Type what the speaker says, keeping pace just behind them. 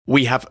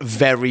We have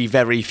very,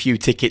 very few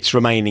tickets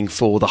remaining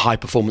for the High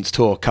Performance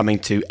Tour coming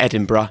to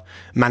Edinburgh,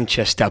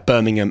 Manchester,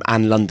 Birmingham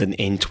and London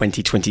in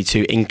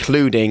 2022,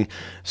 including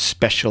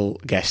special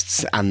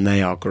guests, and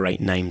they are great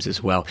names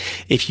as well.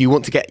 If you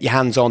want to get your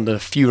hands on the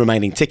few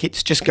remaining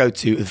tickets, just go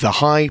to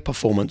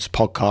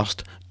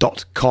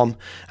thehighperformancepodcast.com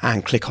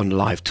and click on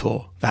Live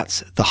Tour.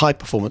 That's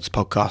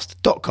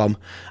thehighperformancepodcast.com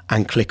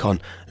and click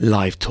on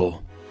Live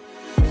Tour.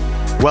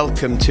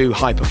 Welcome to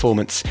High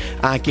Performance,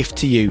 our gift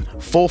to you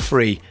for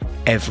free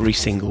every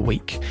single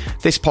week.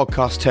 This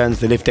podcast turns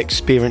the lived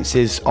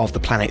experiences of the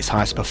planet's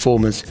highest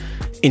performers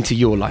into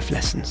your life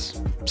lessons.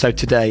 So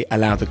today,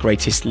 allow the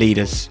greatest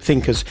leaders,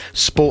 thinkers,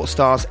 sports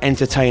stars,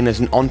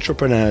 entertainers and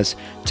entrepreneurs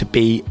to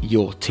be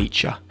your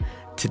teacher.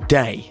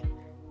 Today,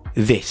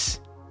 this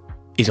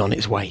is on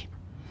its way.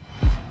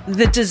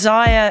 The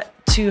desire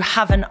to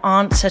have an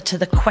answer to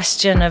the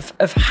question of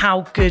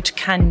how good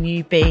can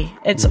you be?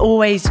 It's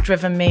always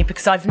driven me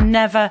because I've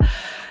never,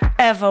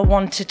 ever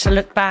wanted to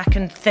look back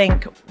and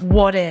think,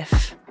 what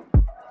if?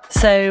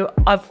 So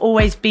I've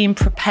always been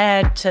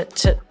prepared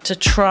to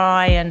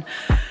try and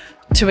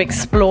to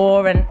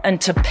explore and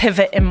to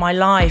pivot in my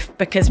life,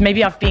 because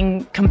maybe I've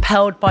been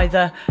compelled by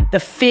the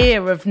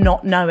fear of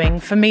not knowing.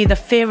 For me, the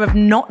fear of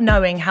not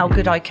knowing how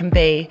good I can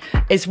be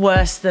is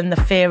worse than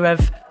the fear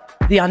of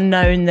the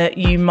unknown that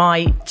you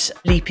might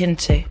leap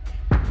into.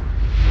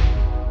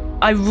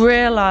 I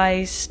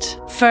realised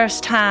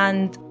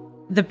firsthand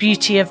the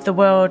beauty of the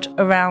world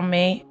around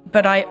me,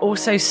 but I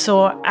also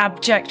saw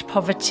abject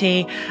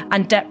poverty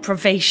and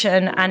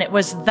deprivation, and it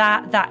was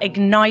that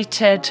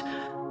ignited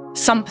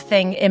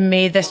something in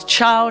me. This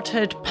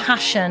childhood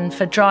passion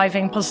for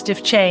driving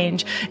positive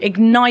change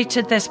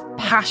ignited this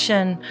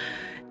passion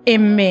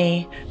in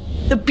me.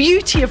 The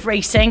beauty of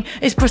racing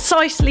is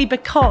precisely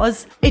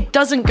because it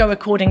doesn't go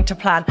according to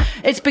plan.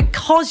 It's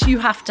because you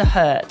have to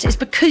hurt. It's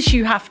because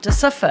you have to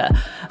suffer.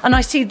 And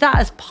I see that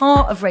as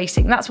part of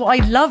racing. That's what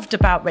I loved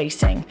about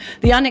racing.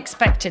 The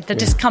unexpected, the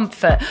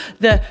discomfort,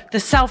 the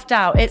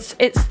self-doubt. It's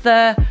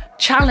the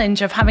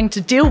challenge of having to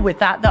deal with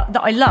that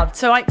I loved.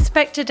 So I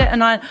expected it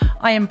and I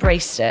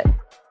embraced it.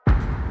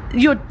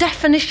 Your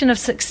definition of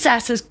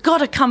success has got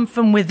to come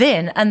from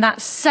within, and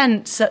that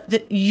sense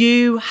that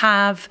you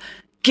have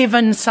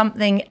given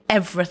something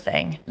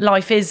everything.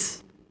 Life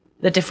is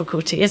the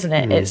difficulty, isn't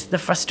it? It's the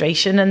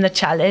frustration and the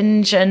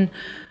challenge, and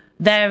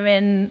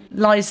therein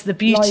lies the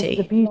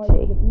beauty.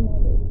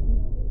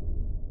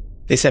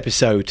 This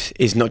episode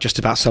is not just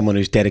about someone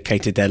who's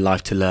dedicated their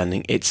life to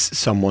learning, it's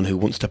someone who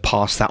wants to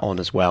pass that on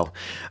as well.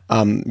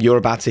 You're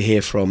about to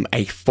hear from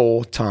a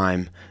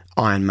 4-time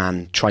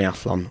Ironman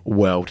triathlon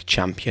world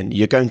champion.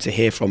 You're going to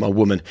hear from a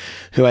woman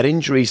who had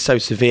injuries so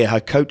severe her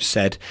coach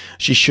said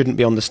she shouldn't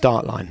be on the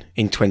start line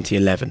in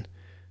 2011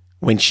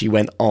 when she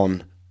went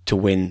on to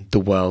win the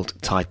world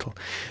title.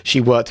 She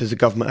worked as a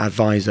government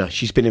advisor.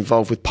 She's been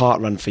involved with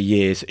Parkrun for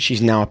years.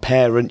 She's now a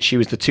parent. She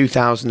was the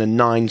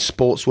 2009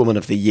 Sportswoman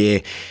of the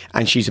Year,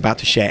 and she's about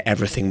to share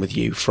everything with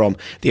you, from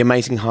the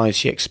amazing highs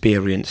she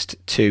experienced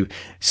to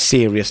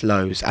serious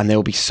lows. And there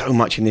will be so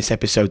much in this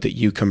episode that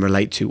you can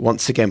relate to.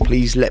 Once again,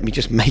 please let me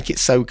just make it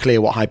so clear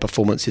what high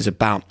performance is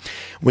about.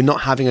 We're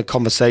not having a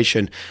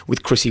conversation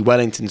with Chrissie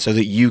Wellington so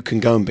that you can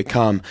go and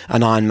become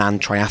an Ironman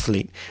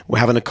triathlete. We're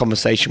having a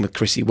conversation with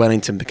Chrissie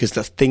Wellington because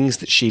the things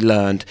that she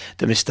learned,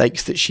 the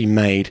mistakes that she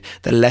made,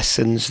 the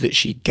lessons that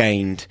she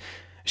gained,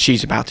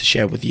 she's about to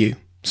share with you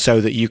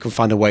so that you can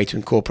find a way to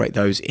incorporate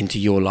those into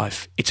your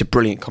life. It's a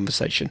brilliant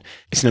conversation.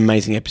 It's an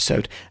amazing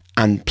episode.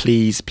 And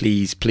please,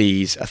 please,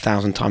 please,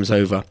 1,000 times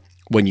over,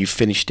 when you've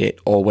finished it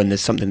or when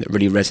there's something that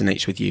really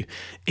resonates with you,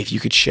 if you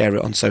could share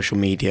it on social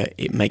media,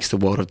 it makes the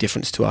world of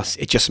difference to us.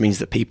 It just means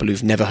that people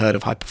who've never heard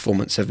of high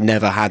performance, have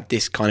never had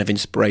this kind of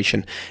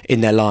inspiration in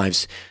their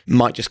lives,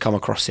 might just come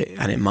across it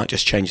and it might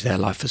just change their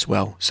life as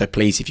well. So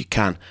please, if you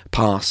can,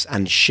 pass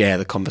and share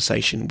the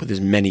conversation with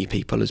as many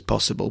people as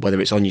possible, whether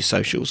it's on your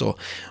socials or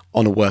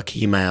on a work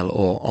email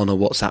or on a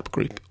WhatsApp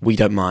group. We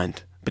don't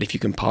mind, but if you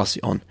can pass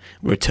it on,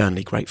 we're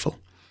eternally grateful.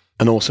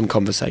 An awesome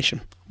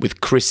conversation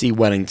with Chrissie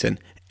Wellington,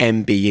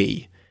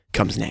 MBE,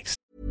 comes next.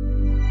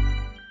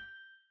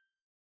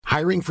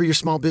 Hiring for your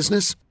small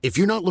business? If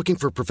you're not looking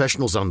for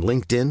professionals on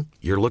LinkedIn,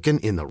 you're looking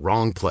in the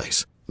wrong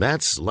place.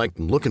 That's like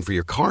looking for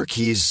your car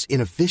keys in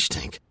a fish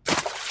tank.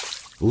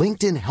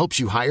 LinkedIn helps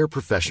you hire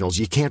professionals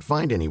you can't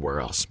find anywhere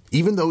else,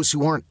 even those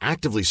who aren't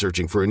actively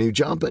searching for a new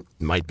job but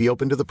might be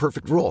open to the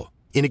perfect role.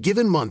 In a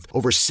given month,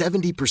 over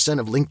 70%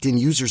 of LinkedIn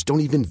users don't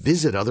even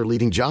visit other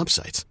leading job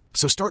sites.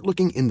 So start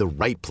looking in the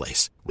right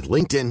place. With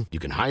LinkedIn, you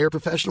can hire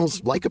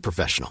professionals like a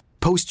professional.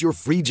 Post your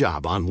free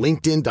job on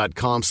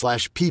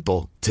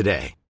linkedin.com/people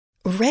today.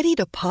 Ready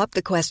to pop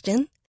the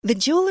question? The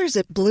jewelers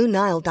at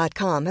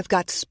BlueNile.com have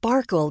got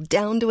sparkle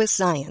down to a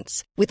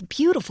science with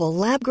beautiful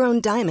lab-grown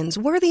diamonds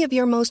worthy of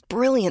your most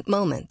brilliant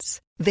moments.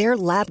 Their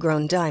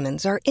lab-grown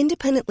diamonds are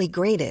independently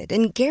graded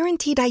and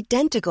guaranteed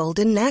identical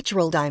to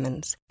natural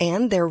diamonds,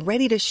 and they're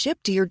ready to ship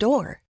to your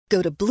door.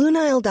 Go to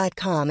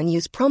BlueNile.com and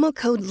use promo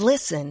code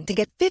LISTEN to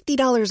get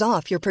 $50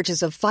 off your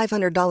purchase of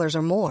 $500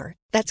 or more.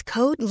 That's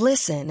code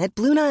LISTEN at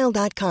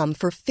BlueNile.com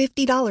for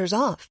 $50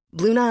 off.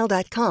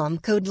 BlueNile.com,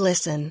 code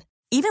LISTEN.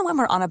 Even when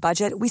we're on a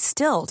budget, we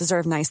still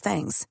deserve nice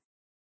things.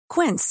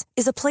 Quince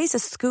is a place to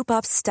scoop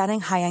up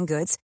stunning high-end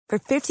goods for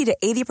 50 to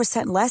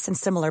 80% less than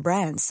similar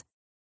brands.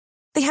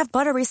 They have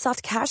buttery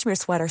soft cashmere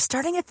sweaters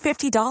starting at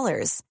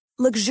 $50,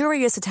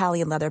 luxurious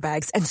Italian leather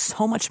bags, and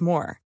so much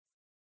more.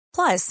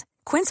 Plus,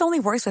 Quince only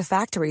works with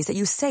factories that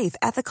use safe,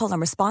 ethical, and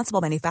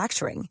responsible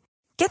manufacturing.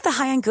 Get the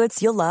high-end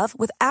goods you'll love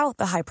without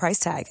the high price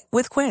tag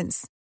with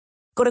Quince.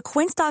 Go to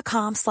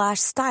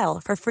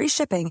quince.com/style for free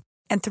shipping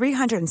and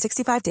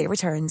 365-day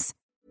returns.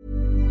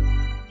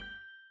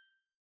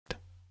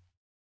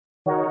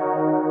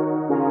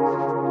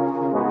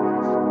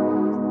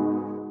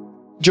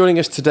 Joining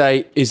us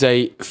today is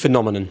a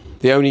phenomenon,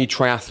 the only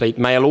triathlete,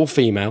 male or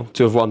female,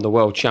 to have won the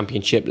World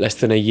Championship less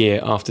than a year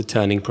after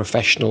turning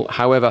professional.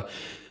 However,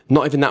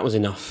 not even that was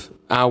enough.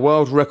 Our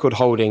world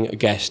record-holding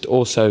guest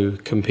also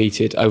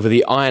competed over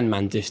the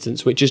Ironman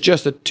distance, which is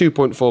just a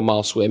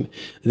 2.4-mile swim,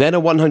 then a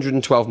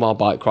 112-mile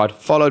bike ride,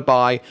 followed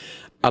by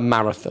a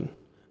marathon,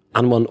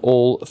 and won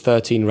all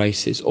 13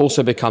 races,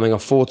 also becoming a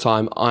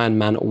 4-time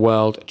Ironman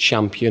world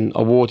champion,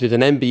 awarded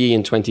an MBE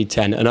in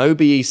 2010, an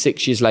OBE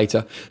 6 years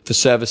later for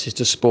services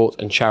to sport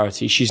and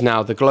charity. She's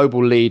now the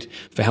global lead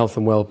for health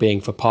and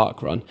well-being for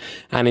Parkrun.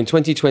 And in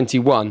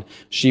 2021,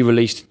 she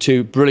released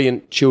 2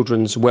 brilliant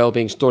children's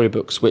well-being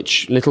storybooks,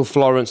 which little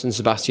Florence and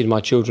Sebastian, my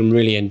children,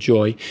 really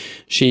enjoy.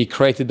 She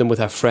created them with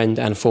her friend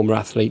and former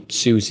athlete,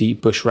 Susie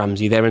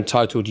Bush-Ramsey. They're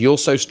entitled You're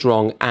So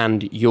Strong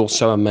and You're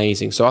So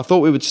Amazing. So I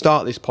thought we would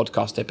start this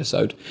podcast episode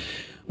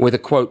with a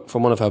quote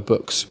from one of her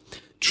books.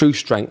 True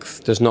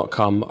strength does not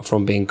come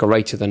from being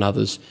greater than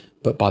others,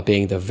 but by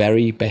being the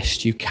very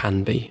best you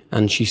can be.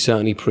 And she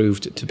certainly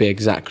proved to be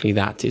exactly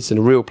that. It's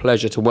a real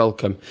pleasure to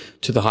welcome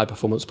to the High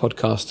Performance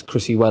Podcast,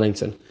 Chrissie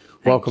Wellington.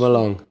 Welcome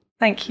along.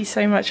 Thank you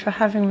so much for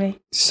having me.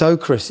 So,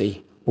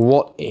 Chrissie,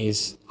 what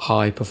is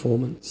high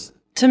performance?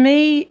 To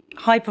me,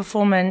 high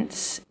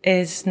performance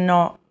is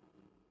not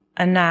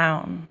a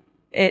noun.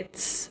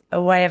 It's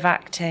a way of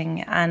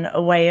acting and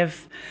a way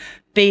of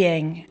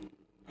being.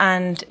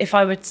 And if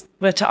I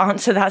were to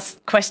answer that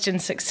question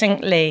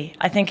succinctly,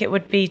 I think it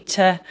would be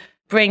to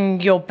bring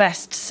your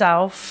best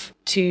self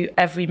to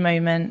every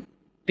moment,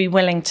 be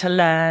willing to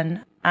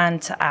learn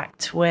and to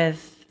act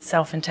with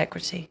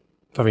self-integrity.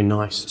 Very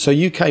nice. So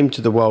you came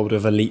to the world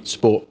of elite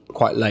sport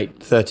quite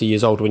late, 30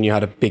 years old, when you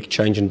had a big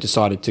change and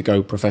decided to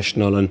go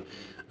professional and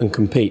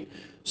compete.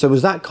 So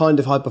was that kind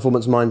of high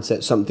performance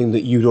mindset something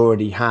that you'd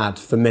already had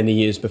for many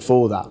years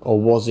before that, or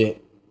was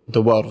it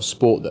the world of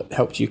sport that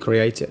helped you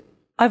create it?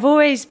 I've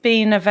always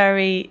been a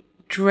very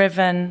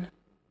driven,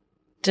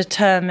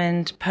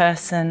 determined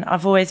person.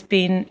 I've always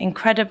been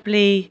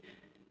incredibly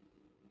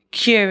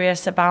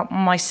curious about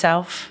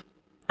myself,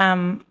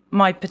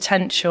 my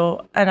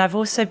potential, and I've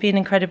also been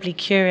incredibly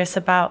curious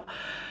about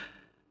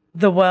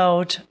the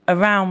world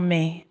around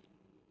me.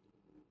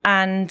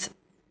 And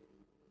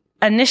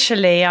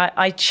initially,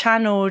 I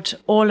channeled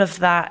all of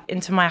that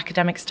into my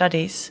academic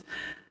studies.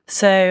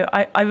 So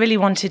I really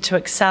wanted to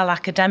excel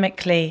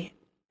academically,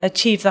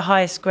 achieve the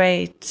highest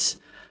grades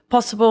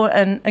possible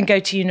and go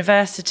to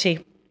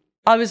university.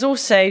 I was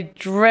also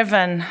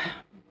driven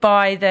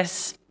by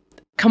this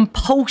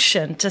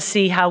compulsion to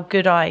see how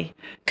good I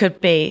could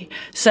be.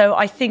 So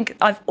I think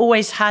I've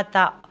always had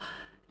that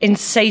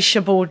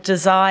insatiable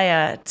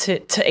desire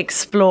to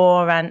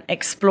explore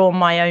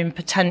my own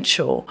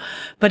potential.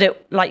 But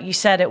it, like you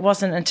said, it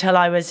wasn't until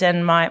I was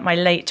in my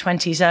late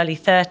 20s, early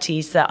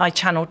 30s that I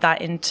channeled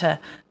that into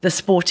the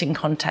sporting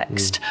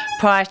context.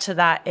 Prior to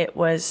that, it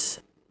was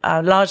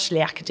largely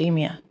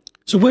academia.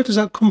 So where does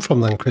that come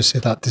from then, Chrissie,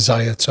 that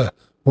desire to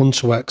want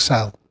to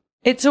excel?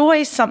 It's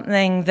always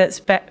something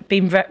that's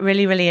been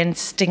really, really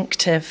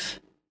instinctive.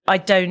 I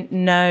don't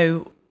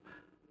know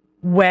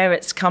where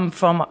it's come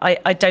from.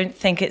 I don't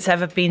think it's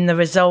ever been the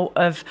result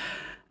of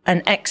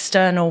an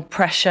external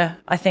pressure.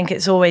 I think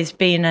it's always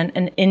been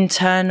an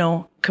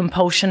internal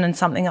compulsion and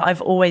something that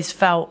I've always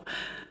felt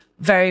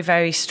very,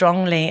 very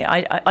strongly.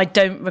 I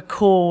don't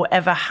recall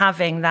ever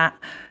having that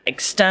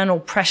external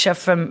pressure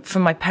from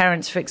my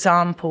parents, for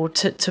example,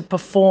 to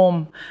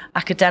perform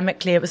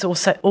academically. It was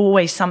also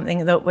always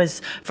something that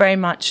was very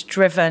much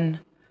driven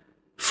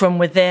from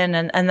within,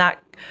 and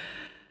that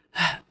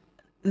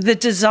the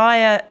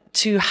desire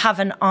to have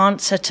an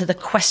answer to the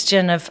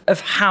question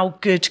of how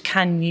good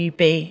can you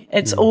be.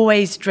 It's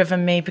always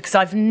driven me, because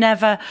I've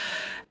never,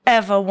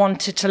 ever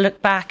wanted to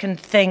look back and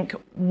think,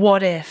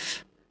 what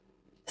if?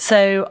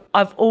 So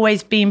I've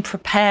always been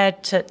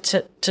prepared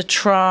to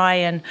try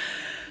and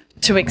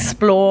to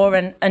explore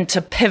and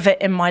to pivot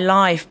in my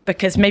life,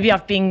 because maybe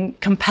I've been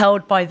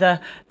compelled by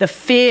the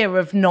fear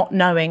of not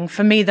knowing.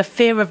 For me, the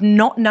fear of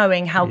not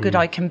knowing how good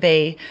I can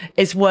be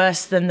is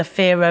worse than the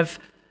fear of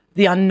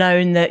the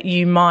unknown that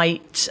you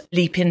might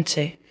leap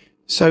into.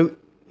 So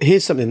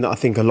here's something that I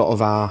think a lot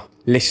of our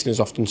listeners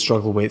often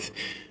struggle with.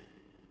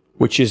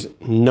 which is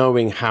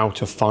knowing how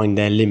to find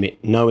their limit,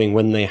 knowing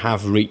when they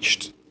have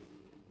reached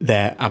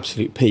their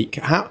absolute peak.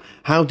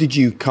 How did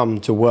you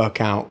come to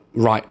work out,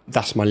 right,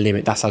 that's my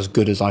limit, that's as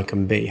good as I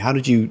can be? How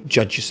did you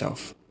judge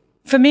yourself?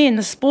 For me, in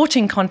the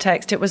sporting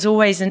context, it was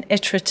always an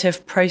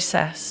iterative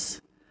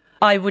process.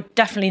 I would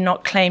definitely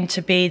not claim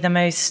to be the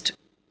most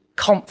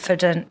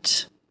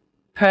confident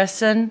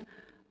person.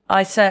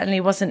 I certainly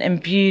wasn't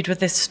imbued with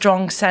this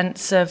strong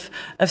sense of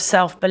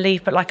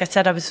self-belief. But like I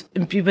said, I was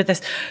imbued with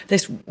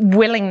this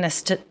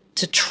willingness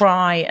to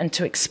try and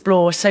to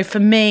explore. So for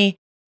me,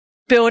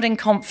 building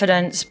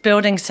confidence,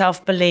 building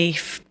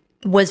self-belief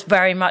was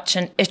very much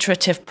an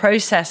iterative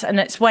process. And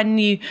it's when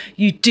you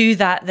do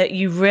that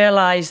you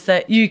realize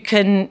that you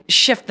can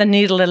shift the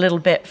needle a little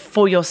bit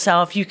for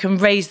yourself. You can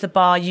raise the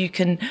bar, you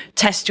can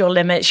test your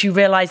limits. You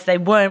realize they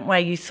weren't where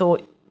you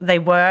thought they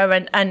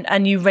were,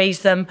 and you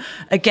raise them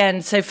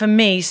again. So for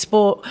me,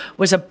 sport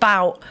was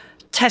about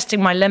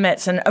testing my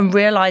limits and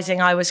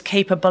realizing I was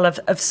capable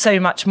of so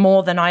much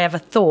more than I ever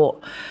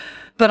thought.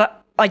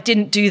 But I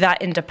didn't do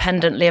that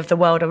independently of the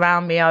world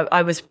around me.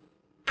 I was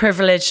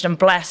privileged and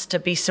blessed to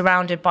be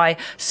surrounded by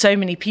so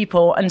many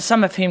people, and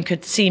some of whom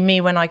could see me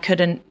when I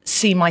couldn't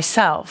see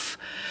myself.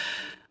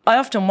 I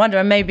often wonder,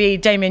 and maybe,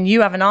 Damien,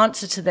 you have an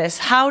answer to this,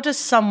 how does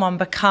someone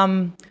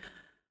become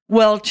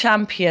world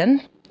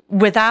champion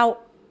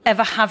without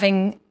ever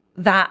having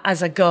that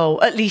as a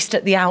goal, at least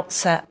at the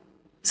outset?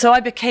 So I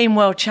became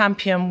world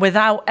champion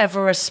without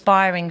ever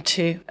aspiring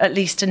to, at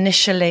least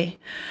initially.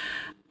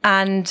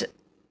 And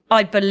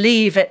I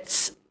believe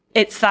it's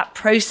that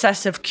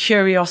process of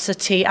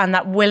curiosity and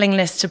that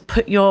willingness to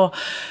put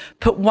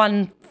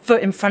one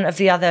foot in front of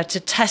the other, to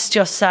test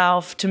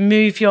yourself, to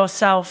move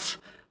yourself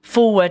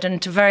forward,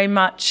 and to very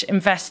much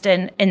invest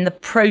in the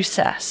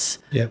process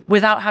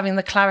without having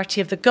the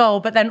clarity of the goal,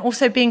 but then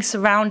also being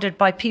surrounded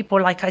by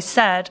people, like I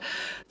said,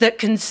 that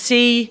can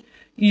see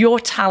your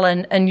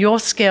talent and your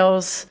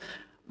skills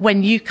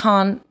when you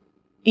can't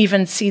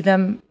even see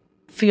them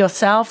for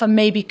yourself, and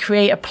maybe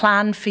create a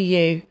plan for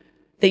you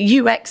that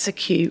you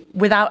execute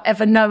without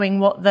ever knowing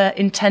what the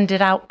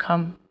intended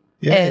outcome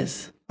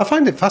is. I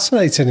find it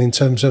fascinating in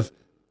terms of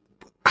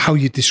how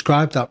you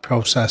describe that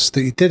process,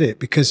 that you did it,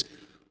 because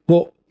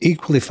what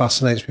equally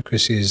fascinates me,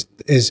 Chrissie,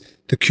 is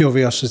the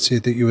curiosity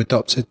that you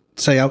adopted,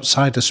 say,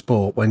 outside of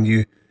sport, when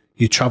you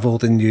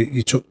travelled and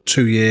you took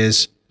 2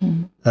 years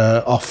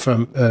off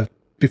from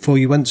before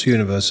you went to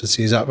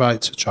university. Is that right,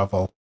 to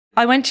travel?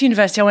 I went to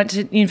university. I went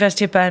to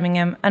University of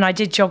Birmingham, and I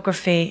did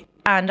geography.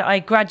 And I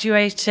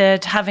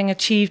graduated having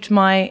achieved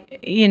my,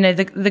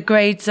 the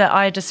grades that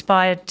I had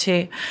aspired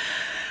to.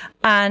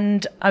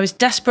 And I was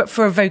desperate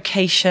for a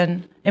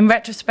vocation. In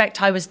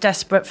retrospect, I was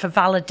desperate for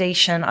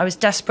validation. I was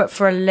desperate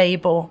for a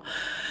label.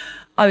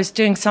 I was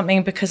doing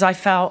something because I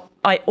felt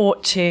I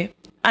ought to.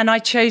 And I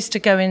chose to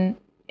go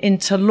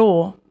into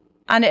law.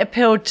 And it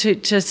appealed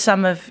to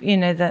some of,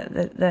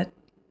 the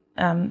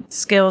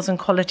skills and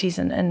qualities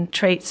and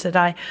traits that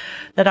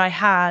I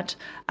had.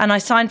 And I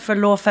signed for a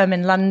law firm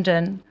in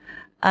London,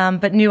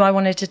 but knew I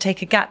wanted to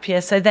take a gap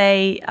year. So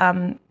they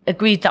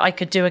agreed that I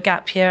could do a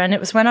gap year. And it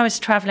was when I was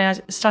traveling, I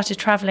started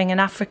traveling in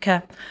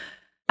Africa.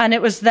 And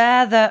it was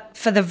there that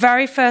for the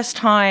very first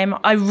time,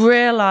 I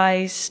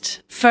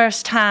realized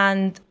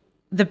firsthand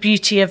the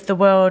beauty of the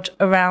world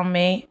around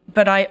me.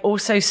 But I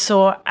also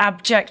saw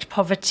abject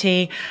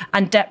poverty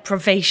and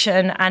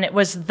deprivation. And it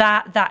was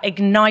that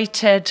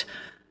ignited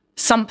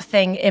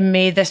something in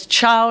me, this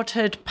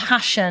childhood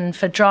passion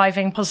for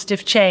driving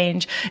positive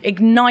change,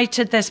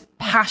 ignited this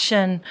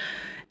passion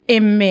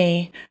in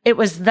me. It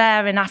was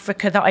there in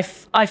Africa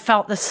that I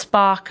felt the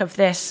spark of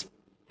this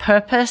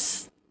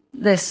purpose,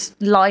 this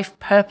life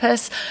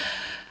purpose.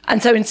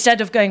 And so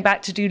instead of going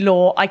back to do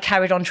law, I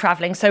carried on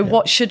traveling. So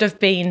what should have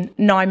been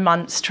 9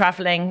 months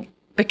traveling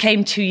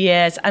became 2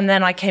 years. And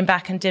then I came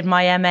back and did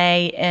my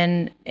MA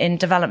in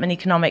development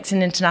economics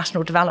and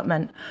international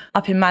development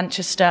up in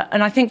Manchester.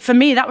 And I think for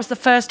me, that was the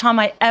first time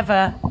I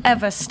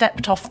ever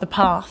stepped off the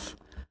path.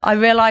 I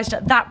realized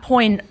at that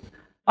point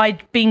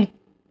I'd been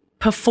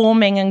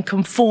performing and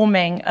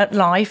conforming at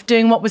life,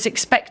 doing what was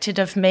expected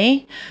of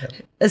me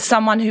as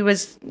someone who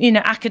was,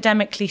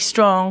 academically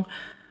strong,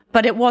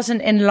 but it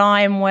wasn't in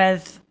line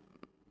with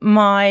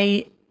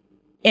my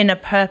inner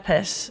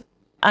purpose.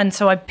 And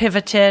so I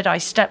pivoted, I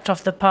stepped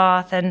off the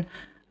path, and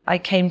I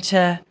came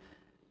to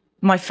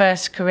my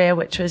first career,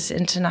 which was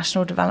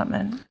international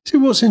development. See,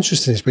 what's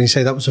interesting is when you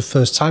say that was the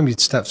first time you'd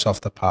stepped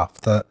off the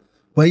path, that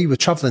where you were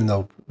travelling,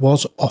 though,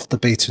 was off the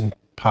beaten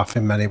path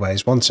in many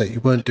ways, wasn't it? You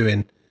weren't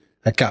doing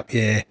a gap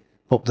year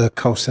up the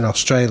coast in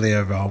Australia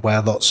or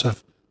where lots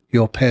of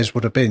your peers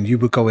would have been. You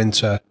would go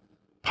into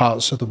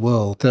parts of the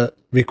world that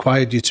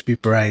required you to be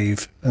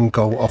brave and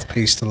go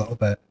off-piste a little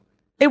bit.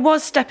 It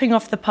was stepping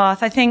off the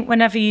path. I think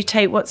whenever you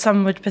take what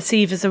some would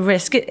perceive as a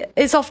risk,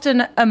 it's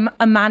often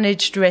a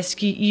managed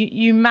risk.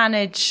 You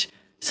manage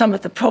some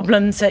of the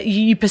problems that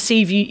you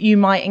perceive you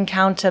might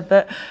encounter.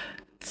 But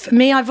for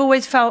me, I've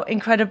always felt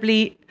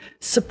incredibly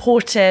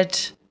supported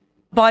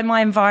by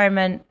my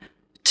environment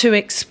to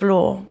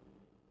explore.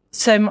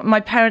 So my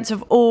parents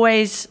have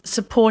always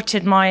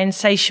supported my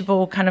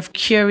insatiable kind of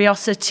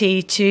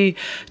curiosity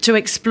to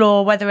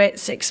explore, whether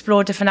it's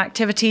explore different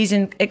activities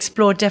and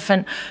explore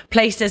different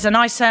places. And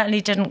I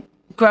certainly didn't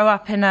grow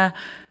up in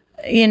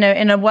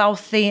a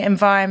wealthy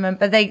environment,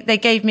 but they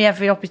gave me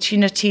every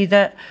opportunity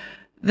that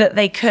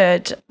they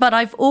could. But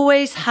I've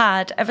always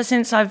had, ever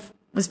since I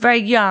was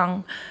very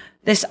young,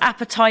 this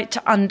appetite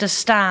to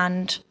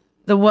understand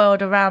the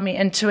world around me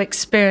and to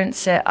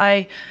experience it.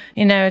 A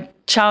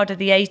child of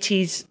the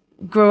 80s,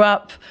 grew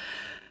up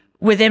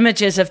with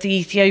images of the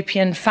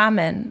Ethiopian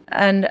famine,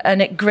 and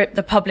it gripped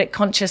the public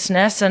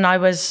consciousness. And I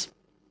was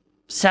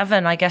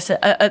 7, I guess,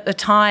 at the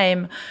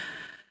time.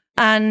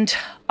 And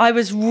I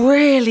was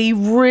really,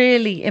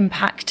 really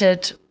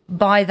impacted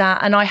by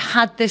that. And I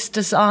had this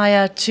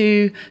desire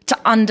to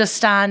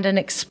understand and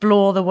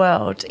explore the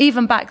world,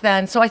 even back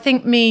then. So I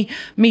think me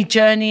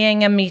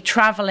journeying and me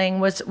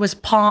traveling was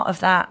part of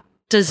that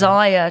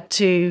desire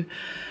to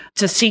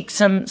seek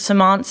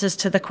some answers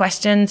to the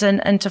questions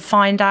and to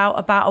find out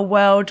about a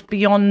world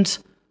beyond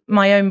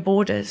my own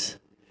borders.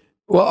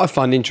 What I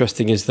find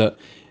interesting is that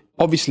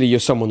obviously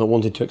you're someone that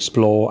wanted to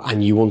explore,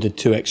 and you wanted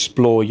to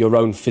explore your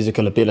own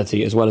physical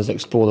ability as well as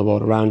explore the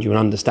world around you and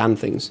understand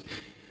things.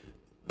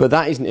 But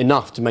that isn't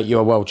enough to make you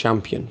a world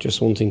champion,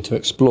 just wanting to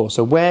explore.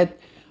 So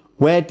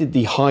where did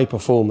the high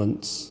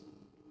performance,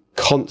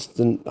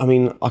 constant,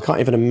 I can't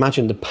even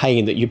imagine the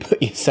pain that you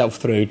put yourself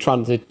through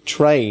trying to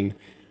train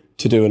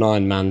to do an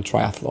Ironman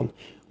triathlon.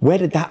 Where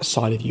did that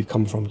side of you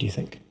come from, do you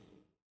think?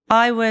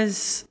 I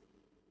was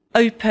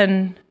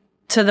open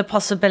to the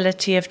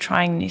possibility of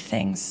trying new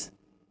things.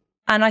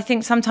 And I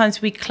think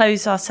sometimes we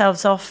close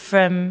ourselves off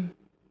from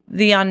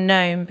the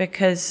unknown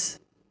because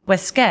we're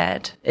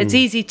scared. It's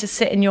easy to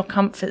sit in your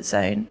comfort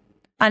zone,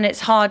 and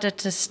it's harder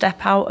to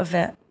step out of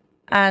it.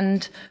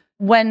 And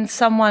when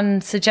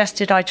someone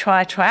suggested I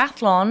try a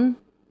triathlon,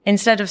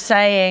 instead of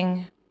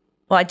saying,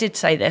 well, I did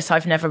say this,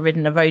 I've never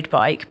ridden a road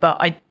bike, but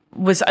I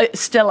was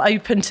still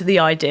open to the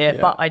idea,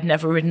 but I'd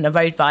never ridden a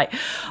road bike.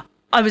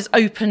 I was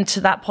open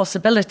to that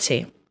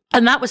possibility.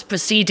 And that was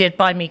preceded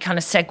by me kind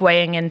of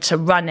segueing into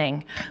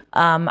running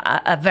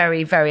at a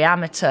very, very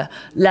amateur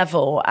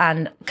level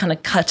and kind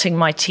of cutting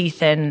my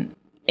teeth in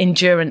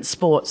endurance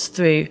sports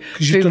through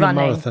running. A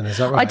marathon, is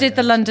that right? I did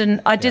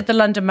the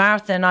London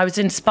Marathon. I was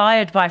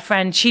inspired by a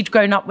friend. She'd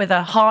grown up with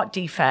a heart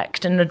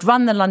defect and had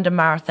run the London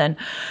Marathon.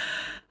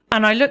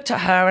 And I looked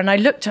at her and I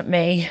looked at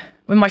me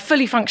with my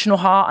fully functional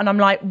heart, and I'm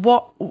like,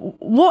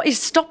 what is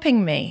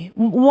stopping me?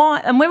 Why?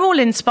 And we're all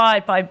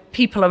inspired by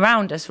people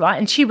around us, right?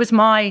 And she was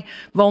my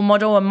role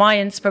model and my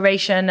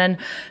inspiration. And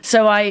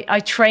so I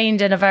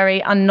trained in a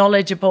very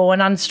unknowledgeable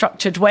and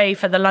unstructured way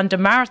for the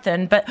London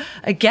Marathon. But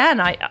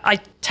again, I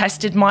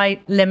tested my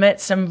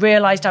limits and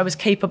realized I was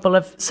capable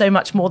of so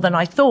much more than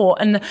I thought.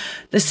 And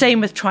the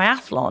same with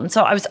triathlon.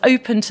 So I was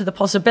open to the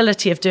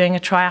possibility of doing a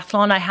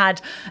triathlon. I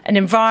had an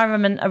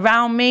environment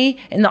around me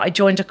in that I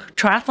joined a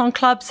triathlon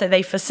club. So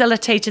they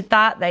facilitated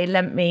that. They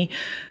lent me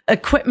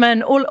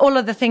equipment, all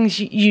of the things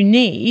you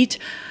need.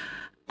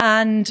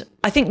 And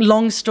I think,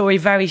 long story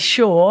very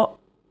short,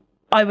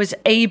 I was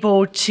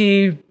able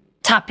to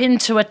tap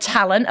into a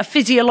talent, a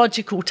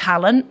physiological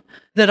talent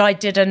that I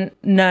didn't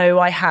know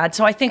I had.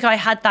 So I think I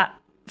had that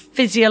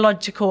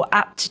physiological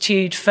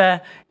aptitude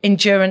for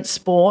endurance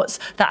sports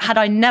that, had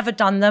I never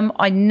done them,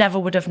 I never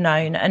would have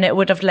known, and it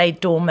would have laid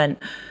dormant.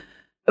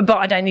 But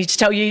I don't need to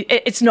tell you,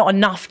 it's not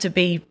enough to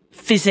be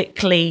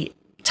physically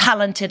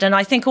talented. And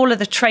I think all of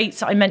the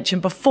traits that I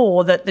mentioned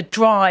before, that the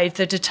drive,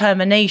 the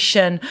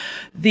determination,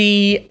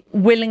 the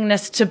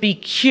willingness to be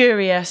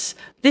curious,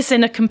 this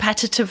inner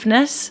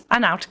competitiveness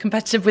and out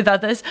competitive with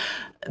others,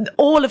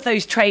 all of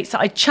those traits that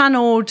I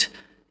channeled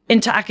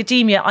into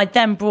academia, I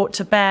then brought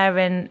to bear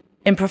in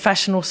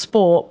professional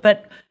sport.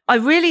 But I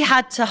really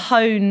had to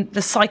hone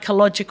the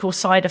psychological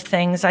side of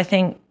things, I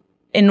think,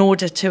 in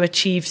order to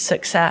achieve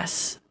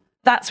success.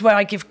 That's where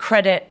I give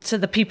credit to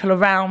the people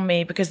around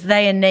me, because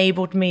they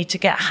enabled me to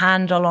get a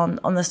handle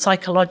on the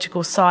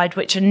psychological side,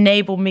 which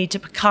enabled me to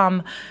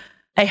become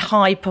a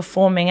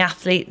high-performing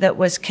athlete that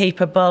was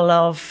capable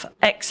of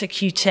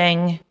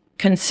executing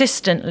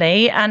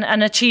consistently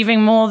and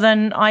achieving more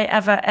than I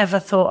ever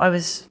thought I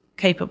was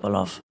capable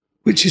of.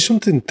 Which is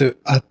something that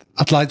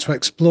I'd like to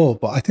explore,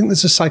 but I think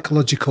there's a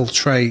psychological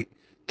trait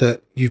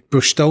that you've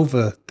brushed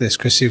over this,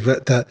 Chrissie,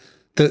 that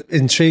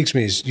intrigues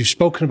me. Is you've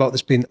spoken about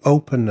this being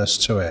openness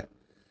to it,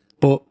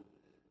 but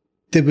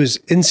there was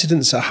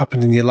incidents that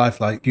happened in your life,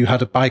 like you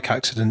had a bike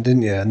accident,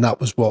 didn't you? And that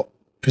was what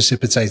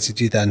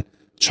precipitated you then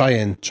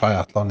trying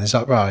triathlon. Is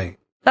that right?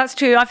 That's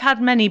true. I've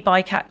had many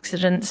bike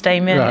accidents,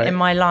 Damien, in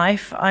my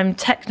life. I'm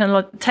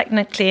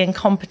technically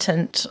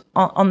incompetent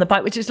on the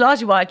bike, which is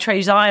largely why I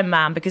chose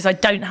Ironman, because I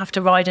don't have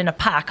to ride in a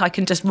pack. I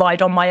can just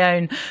ride on my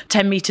own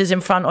 10 metres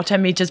in front or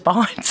 10 metres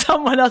behind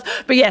someone else.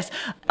 But yes,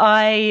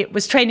 I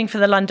was training for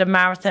the London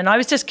Marathon. I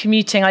was just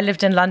commuting. I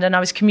lived in London. I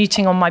was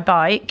commuting on my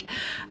bike,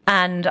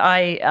 and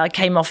I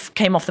came off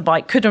the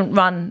bike, couldn't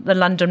run the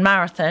London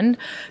Marathon.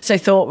 So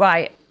thought,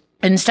 right,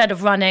 instead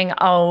of running,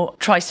 I'll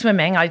try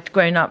swimming. I'd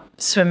grown up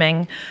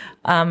swimming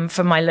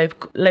from my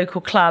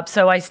local club,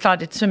 so I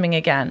started swimming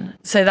again.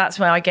 So that's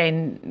where I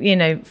gained,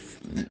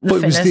 But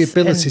it was the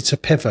ability to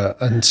pivot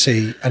and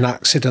see an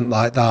accident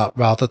like that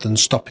rather than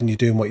stopping you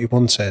doing what you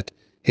wanted.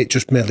 It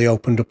just merely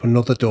opened up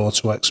another door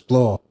to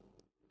explore.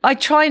 I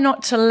try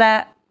not to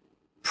let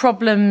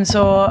problems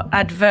or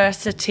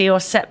adversity or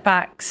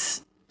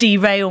setbacks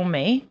derail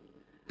me,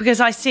 because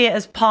I see it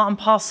as part and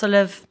parcel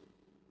of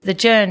the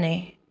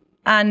journey.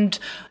 And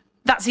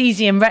that's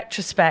easy in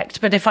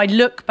retrospect, but if I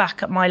look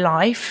back at my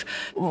life,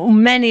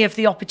 many of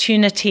the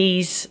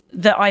opportunities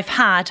that I've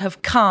had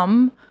have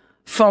come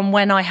from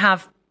when I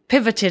have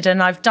pivoted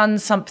and I've done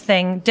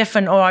something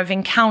different, or I've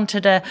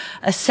encountered a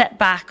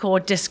setback or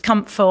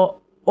discomfort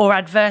or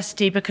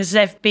adversity, because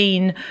there've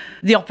been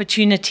the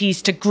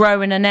opportunities to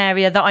grow in an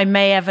area that I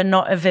may ever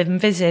not have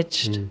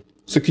envisaged.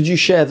 So could you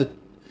share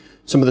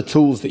some of the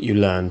tools that you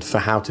learned for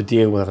how to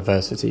deal with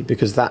adversity?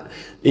 Because that,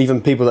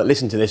 even people that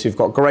listen to this who've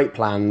got great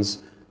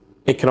plans,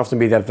 it can often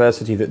be the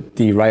adversity that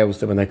derails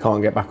them when they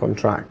can't get back on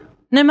track.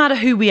 No matter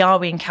who we are,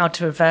 we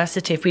encounter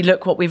adversity. If we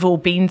look what we've all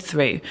been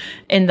through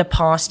in the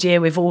past year,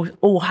 we've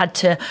all had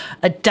to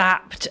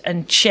adapt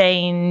and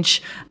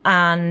change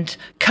and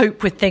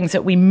cope with things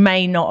that we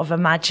may not have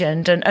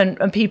imagined.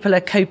 And people are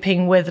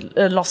coping with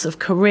a loss of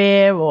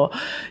career or,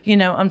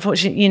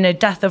 unfortunately,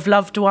 death of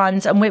loved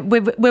ones. And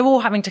we're all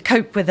having to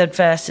cope with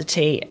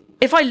adversity.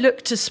 If I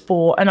look to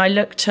sport and I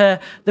look to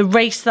the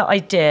race that I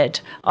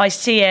did, I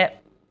see it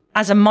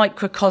as a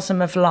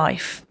microcosm of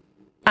life.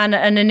 And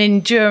an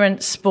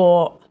endurance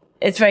sport,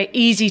 it's very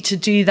easy to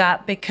do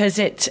that because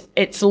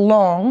it's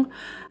long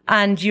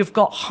and you've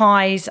got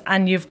highs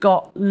and you've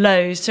got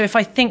lows. So if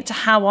I think to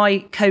how I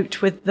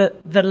coped with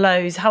the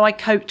lows, how I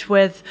coped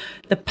with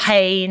the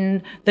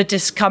pain, the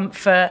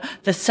discomfort,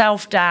 the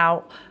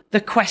self-doubt, the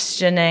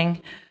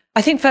questioning,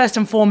 I think first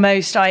and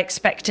foremost, I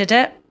expected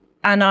it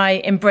and I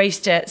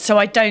embraced it. So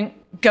I don't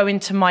go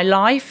into my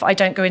life, I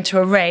don't go into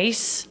a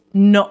race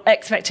not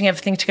expecting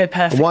everything to go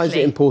perfectly. And why is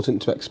it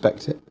important to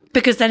expect it?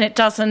 Because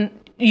then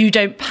you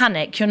don't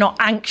panic. You're not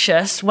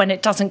anxious when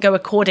it doesn't go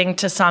according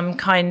to some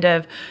kind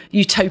of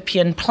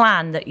utopian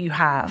plan that you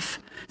have.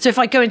 So if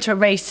I go into a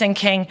race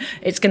thinking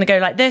it's going to go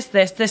like this, and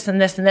this,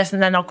 and this,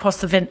 and then I'll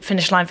cross the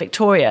finish line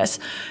victorious,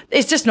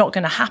 it's just not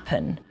going to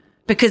happen.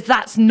 Because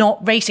that's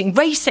not racing.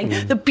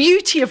 The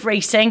beauty of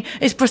racing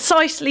is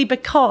precisely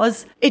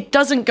because it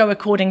doesn't go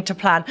according to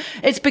plan.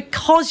 It's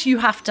because you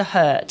have to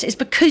hurt. It's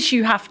because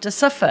you have to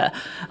suffer.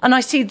 And I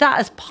see that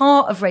as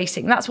part of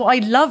racing. That's what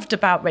I loved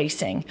about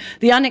racing.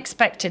 The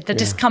unexpected, the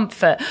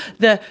discomfort,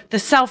 the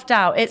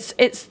self-doubt.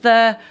 It's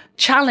the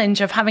challenge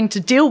of having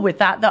to deal with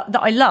that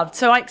I loved.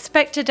 So I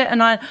expected it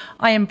and I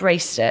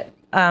embraced it,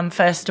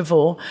 first of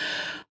all.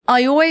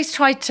 I always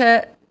tried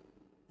to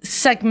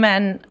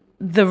segment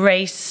the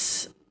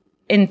race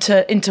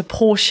into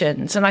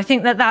portions, and I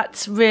think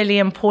that's really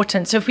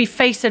important. So if we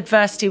face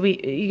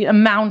adversity, a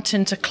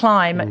mountain to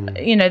climb,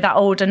 that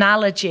old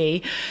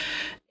analogy,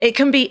 it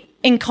can be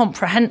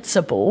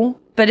incomprehensible.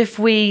 But if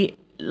we,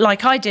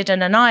 like I did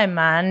in an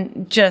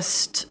Ironman,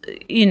 just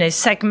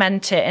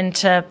segment it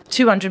into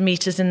 200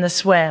 meters in the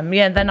swim,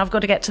 then I've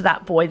got to get to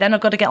that buoy, then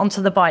I've got to get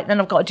onto the bike, then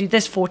I've got to do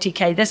this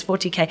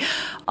 40k.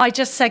 I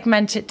just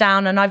segment it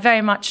down, and I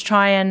very much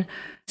try and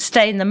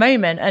stay in the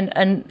moment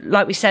and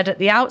like we said at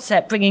the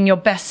outset, bringing your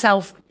best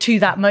self to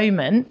that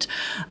moment.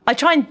 I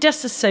try and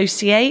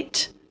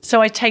disassociate, so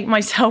I take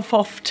myself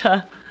off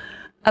to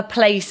a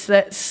place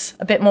that's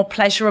a bit more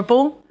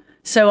pleasurable.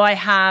 So I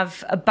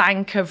have a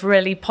bank of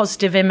really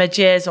positive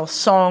images or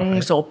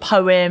songs or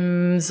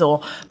poems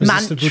or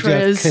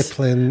mantras.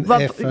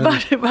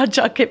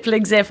 Rudyard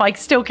Kipling's If. I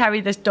still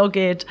carry this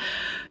dogged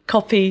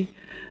copy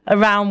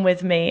around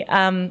with me.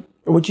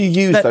 Would you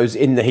use those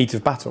in the heat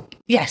of battle?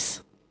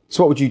 Yes.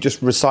 So what, would you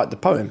just recite the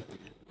poem?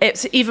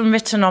 It's even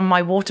written on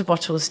my water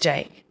bottles,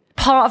 Jake.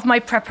 Part of my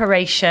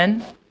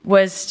preparation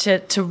was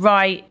to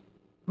write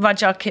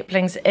Rudyard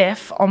Kipling's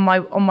If on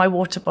my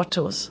water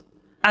bottles,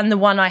 and the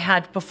one I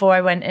had before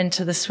I went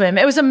into the swim.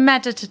 It was a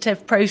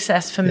meditative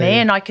process for me,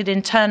 and I could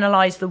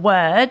internalize the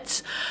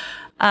words.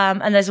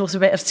 And there's also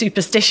a bit of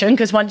superstition,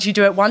 because once you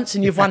do it once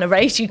and you've won a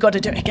race, you've got to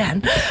do it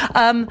again.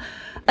 And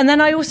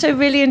then I also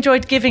really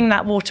enjoyed giving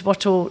that water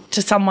bottle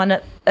to someone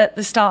at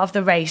the start of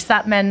the race.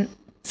 That meant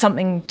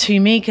something to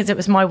me because it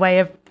was my way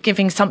of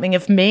giving something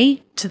of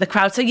me to the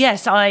crowd. So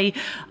yes, I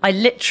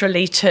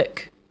literally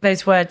took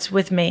those words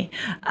with me.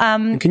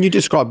 Can you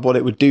describe what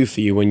it would do for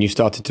you when you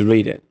started to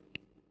read it,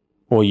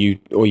 or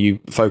you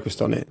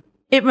focused on it?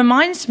 It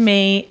reminds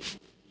me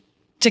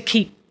to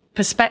keep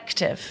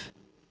perspective.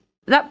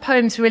 That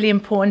poem's really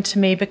important to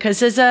me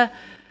because as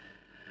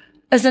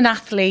an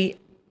athlete,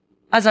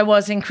 as I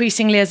was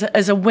increasingly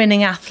as a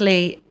winning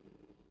athlete,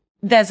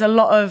 there's a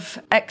lot of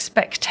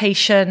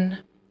expectation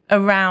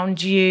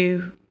around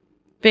you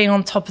being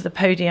on top of the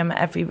podium at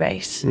every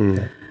race.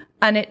 And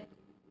it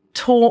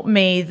taught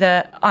me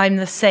that I'm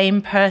the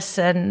same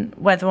person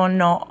whether or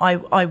not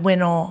I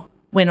win or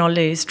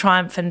lose,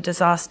 triumph and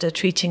disaster,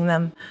 treating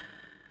them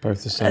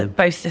Both the same.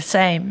 Both the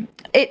same.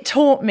 It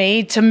taught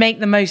me to make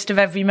the most of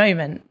every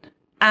moment.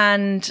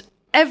 And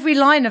every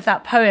line of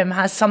that poem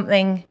has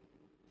something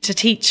to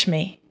teach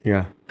me.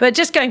 Yeah. But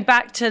just going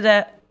back to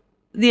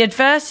the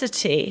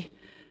adversity,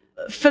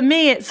 for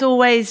me, it's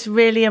always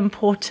really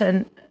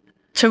important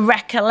to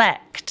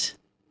recollect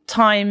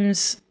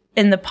times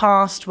in the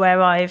past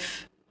where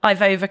I've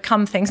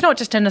overcome things, not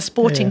just in a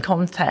sporting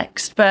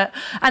context,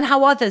 and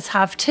how others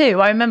have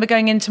too. I remember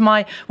going into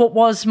what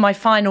was my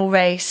final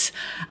race,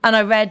 and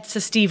I read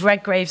Sir Steve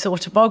Redgrave's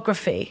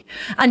autobiography,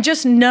 and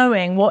just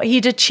knowing what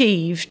he'd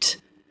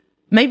achieved,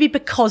 maybe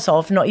because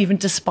of, not even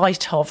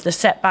despite of, the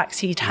setbacks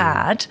he'd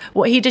had,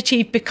 what he'd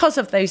achieved because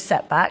of those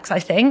setbacks, I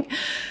think,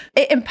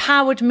 it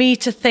empowered me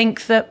to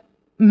think that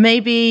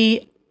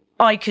maybe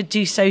I could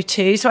do so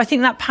too. So I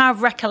think that power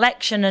of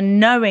recollection and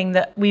knowing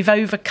that we've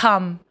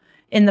overcome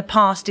in the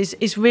past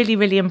is really,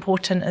 really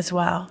important as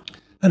well.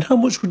 And how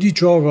much would you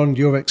draw on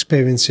your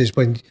experiences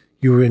when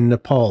you were in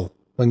Nepal,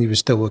 when you were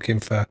still working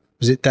for,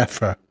 was it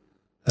DEFRA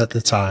at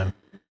the time?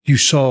 You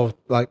saw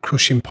like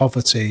crushing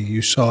poverty,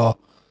 you saw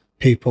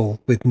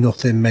people with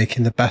nothing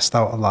making the best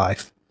out of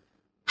life.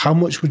 How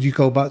much would you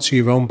go back to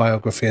your own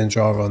biography and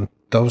draw on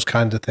those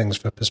kind of things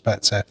for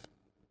perspective?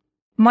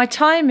 My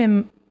time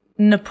in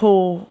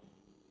Nepal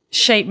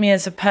shaped me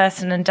as a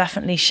person and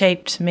definitely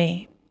shaped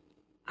me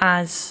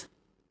as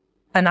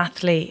an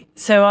athlete.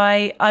 So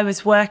I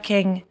was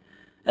working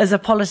as a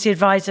policy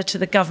advisor to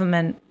the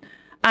government,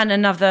 and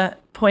another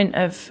point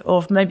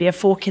of maybe a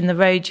fork in the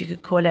road, you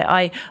could call it.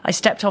 I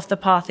stepped off the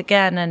path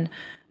again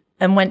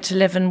and went to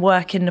live and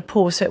work in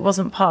Nepal. So it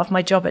wasn't part of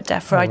my job at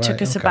DEFRA. I took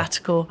a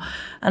sabbatical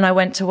and I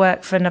went to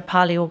work for a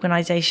Nepali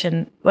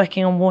organisation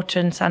working on water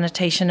and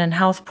sanitation and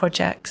health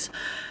projects.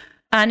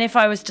 And if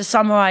I was to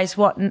summarize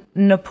what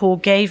Nepal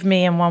gave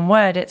me in one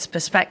word, it's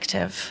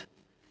perspective.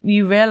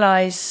 You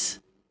realize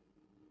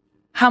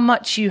how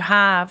much you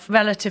have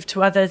relative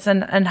to others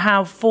and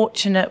how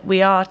fortunate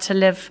we are to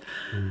live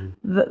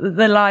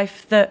the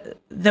life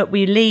that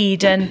we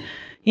lead. And,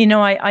 you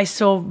know, I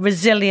saw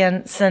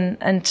resilience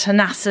and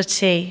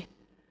tenacity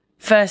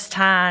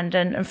firsthand.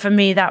 And for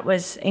me, that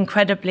was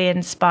incredibly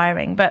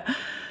inspiring. But,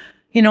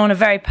 you know, on a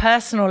very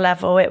personal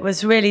level, it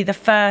was really the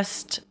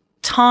first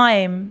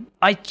time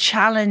I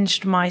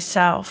challenged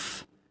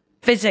myself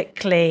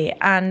physically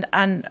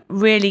and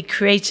really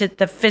created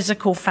the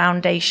physical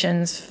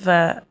foundations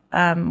for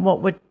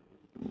what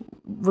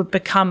would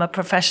become a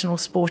professional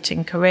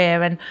sporting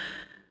career. And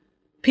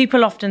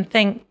people often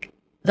think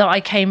that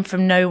I came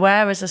from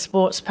nowhere as a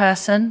sports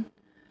person,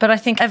 but I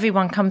think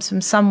everyone comes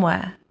from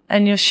somewhere,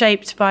 and you're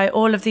shaped by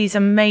all of these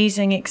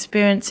amazing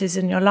experiences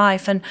in your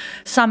life. And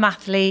some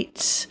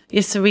athletes,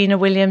 your Serena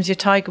Williams, your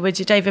Tiger Woods,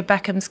 your David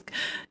Beckhams,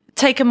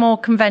 take a more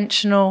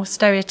conventional,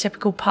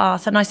 stereotypical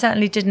path. And I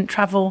certainly didn't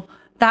travel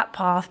that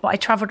path, but I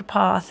traveled a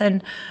path.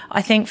 And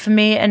I think for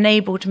me, it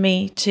enabled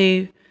me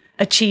to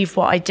achieve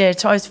what I did.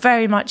 So I was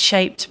very much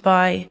shaped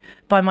by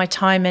my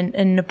time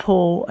in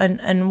Nepal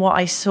and what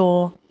I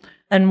saw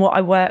and what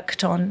I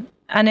worked on.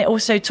 And it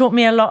also taught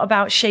me a lot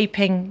about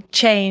shaping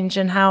change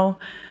and how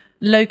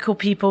local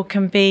people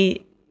can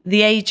be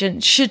the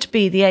agents, should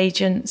be the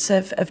agents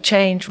of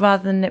change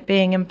rather than it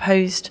being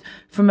imposed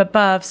from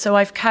above. So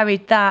I've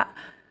carried that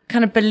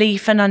kind of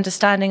belief and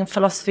understanding and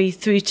philosophy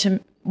through to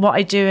what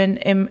I do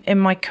in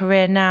my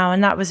career now.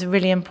 And that was a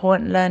really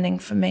important learning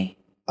for me.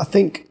 I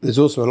think there's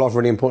also a lot of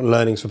really important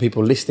learnings for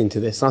people listening to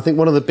this. And I think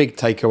one of the big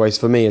takeaways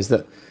for me is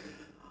that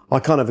I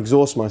kind of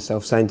exhaust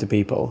myself saying to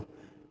people,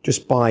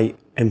 just by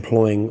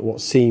employing what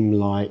seem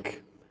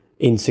like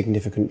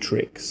insignificant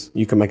tricks,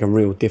 you can make a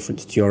real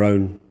difference to your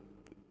own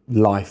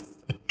life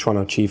trying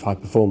to achieve high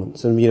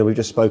performance. And, you know, we've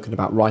just spoken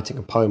about writing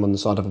a poem on the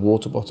side of a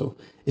water bottle.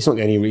 It's not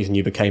the only reason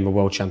you became a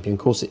world champion. Of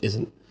course it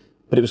isn't.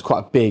 But it was quite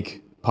a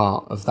big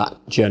part of that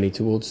journey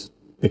towards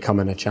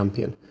becoming a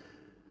champion.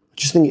 I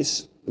just think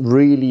it's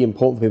really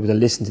important for people to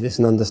listen to this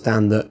and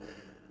understand that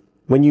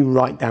when you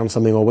write down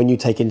something, or when you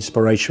take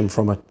inspiration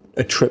from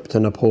a trip to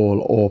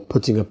Nepal, or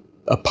putting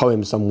a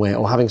poem somewhere,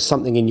 or having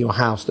something in your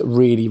house that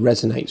really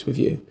resonates with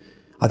you,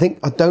 I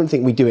don't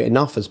think we do it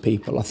enough as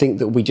people. I think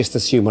that we just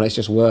assume, well, it's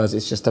just words,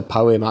 it's just a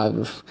poem.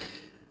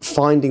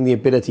 Finding the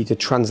ability to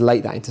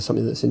translate that into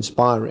something that's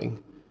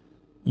inspiring,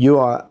 you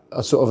are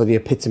a sort of the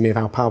epitome of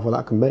how powerful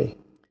that can be.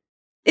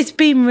 It's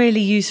been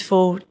really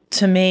useful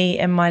to me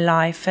in my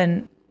life,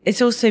 and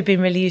it's also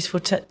been really useful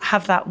to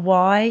have that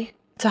why,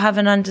 to have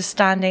an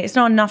understanding. It's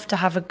not enough to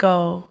have a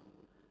goal.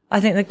 I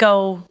think the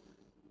goal,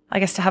 I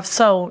guess, to have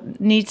soul,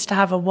 needs to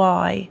have a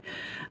why.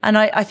 And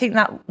I think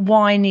that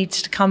why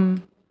needs to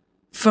come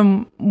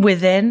from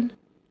within.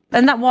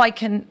 And that why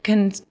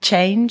can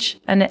change,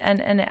 and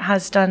it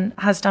has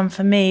done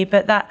for me.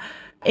 But that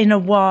inner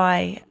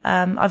why,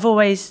 I've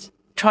always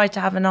tried to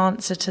have an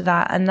answer to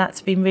that, and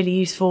that's been really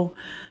useful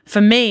for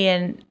me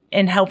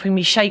in helping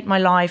me shape my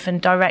life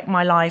and direct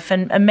my life,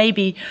 and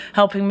maybe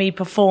helping me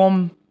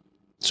perform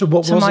to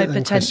my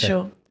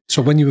potential. Chrissie?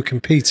 So when you were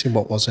competing,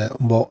 what was it,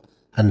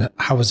 and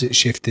how has it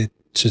shifted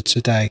to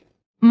today?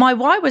 My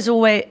why has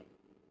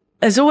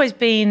always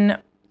been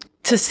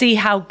to see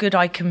how good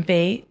I can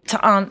be,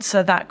 to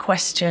answer that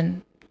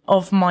question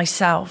of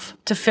myself,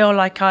 to feel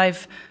like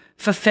I've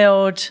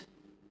fulfilled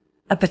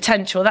a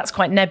potential. That's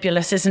quite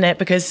nebulous, isn't it?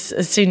 Because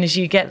as soon as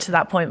you get to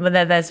that point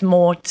where there's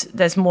more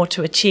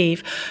to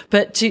achieve.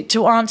 But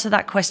to answer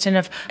that question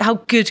of how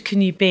good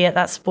can you be at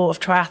that sport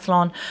of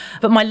triathlon?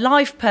 But my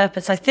life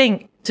purpose, I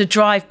think, to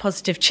drive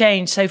positive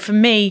change. So for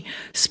me,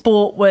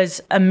 sport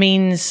was a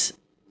means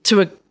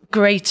to a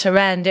greater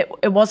end.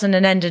 It wasn't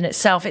an end in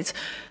itself.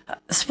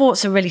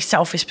 Sport's a really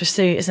selfish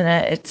pursuit, isn't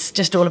it? It's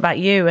just all about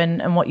you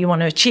and what you want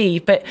to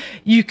achieve. But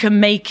you can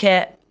make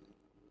it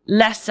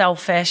less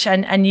selfish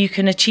and you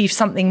can achieve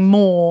something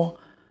more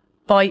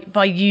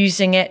by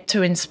using it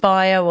to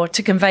inspire or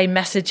to convey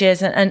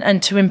messages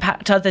and to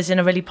impact others in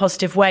a really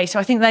positive way. So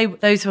I think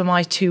those were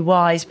my two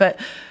whys. But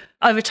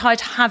I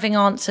retired having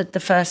answered the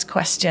first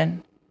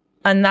question,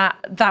 and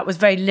that was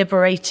very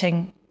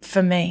liberating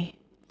for me.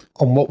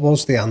 And what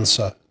was the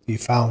answer you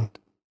found?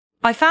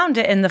 I found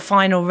it in the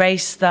final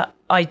race that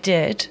I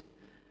did,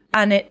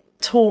 and it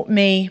taught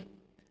me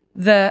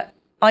that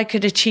I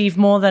could achieve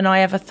more than I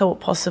ever thought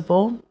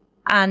possible.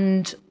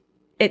 And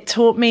it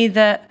taught me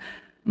that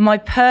my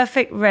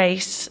perfect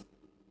race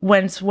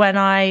was when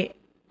I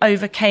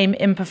overcame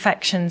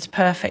imperfections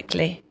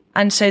perfectly.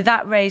 And so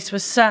that race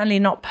was certainly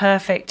not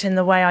perfect in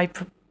the way I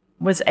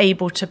was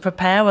able to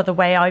prepare or the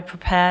way I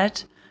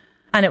prepared.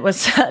 And it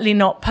was certainly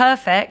not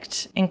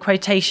perfect, in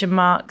quotation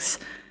marks,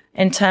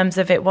 in terms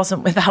of it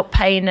wasn't without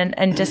pain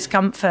and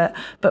discomfort.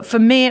 But for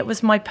me, it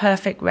was my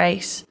perfect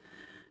race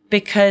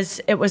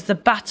because it was the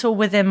battle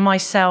within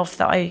myself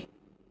that I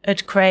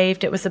had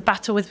craved. It was the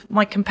battle with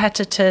my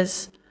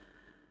competitors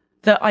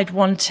that I'd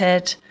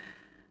wanted.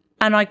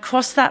 And I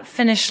crossed that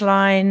finish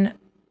line.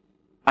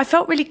 I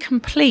felt really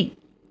complete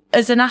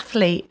as an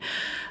athlete.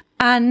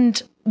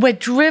 And we're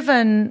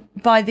driven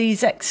by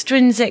these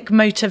extrinsic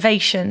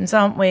motivations,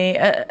 aren't we?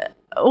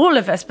 All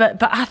of us,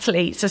 but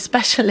athletes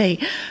especially,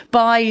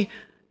 by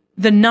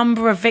the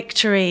number of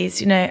victories,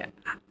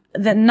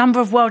 the number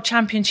of world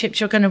championships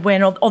you're going to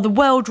win or the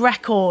world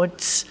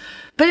records.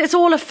 But it's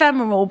all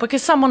ephemeral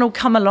because someone will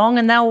come along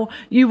and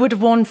you would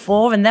have won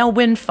 4 and they'll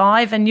win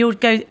 5 and you'll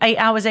go 8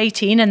 hours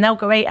 18 and they'll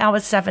go 8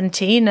 hours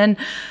 17. And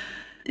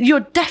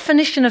your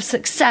definition of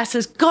success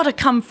has got to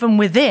come from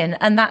within,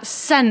 and that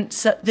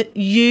sense that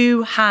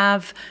you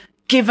have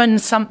given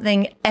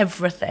something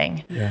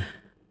everything. Yeah.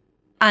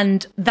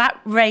 And that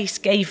race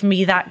gave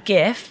me that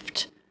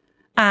gift,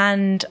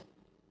 and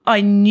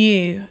I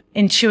knew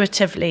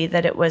intuitively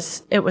that it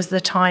was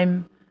the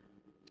time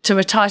to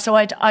retire. So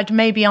I'd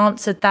maybe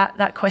answered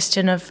that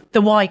question of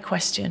the why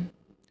question.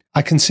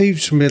 I can see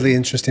some really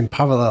interesting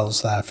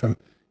parallels there. From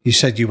you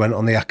said you went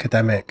on the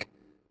academic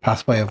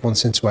pathway of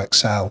wanting to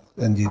excel,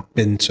 and you'd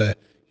been to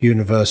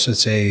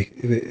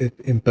university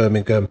in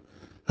Birmingham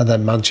and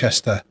then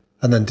Manchester,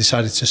 and then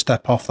decided to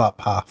step off that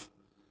path.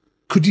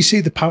 Could you see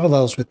the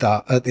parallels with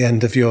that at the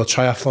end of your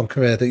triathlon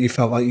career, that you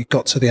felt like you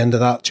got to the end of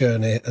that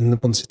journey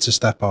and wanted to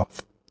step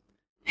off?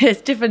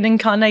 It's different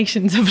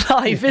incarnations of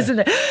life, isn't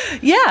it?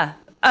 Yeah.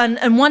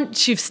 And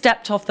once you've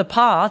stepped off the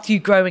path, you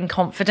grow in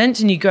confidence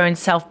and you grow in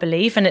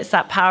self-belief. And it's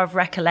that power of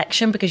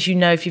recollection, because you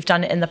know if you've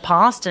done it in the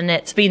past and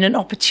it's been an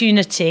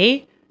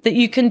opportunity that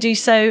you can do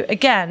so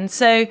again.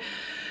 So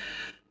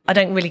I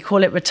don't really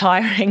call it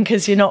retiring,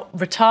 because you're not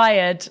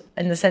retired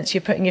in the sense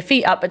you're putting your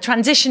feet up, but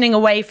transitioning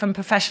away from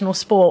professional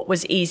sport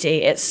was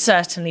easy. It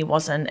certainly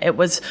wasn't. It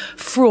was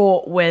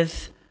fraught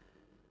with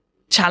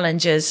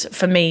challenges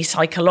for me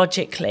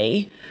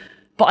psychologically,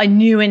 but I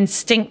knew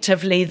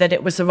instinctively that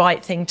it was the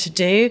right thing to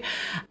do.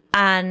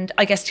 And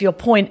I guess to your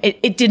point,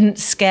 it didn't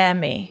scare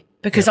me,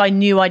 because I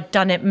knew I'd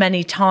done it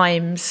many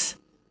times.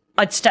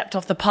 I'd stepped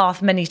off the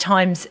path many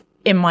times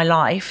in my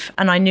life,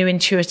 and I knew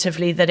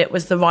intuitively that it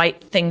was the right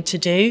thing to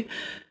do.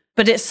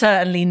 But it's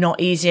certainly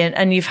not easy.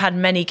 And you've had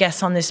many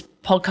guests on this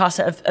podcast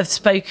that have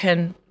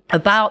spoken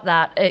about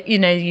that.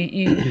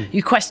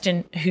 You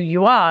question who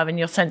you are and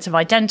your sense of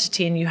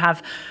identity, and you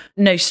have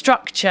no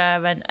structure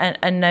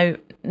and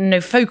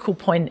no focal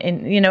point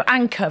in,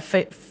 anchor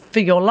for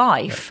your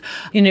life.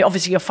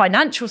 Obviously your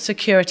financial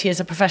security as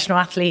a professional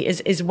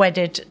athlete is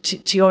wedded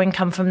to your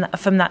income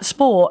from that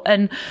sport.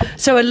 And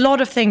so a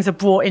lot of things are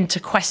brought into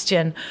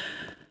question,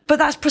 but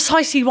that's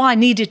precisely why I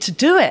needed to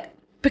do it.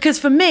 Because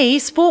for me,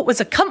 sport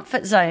was a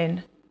comfort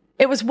zone.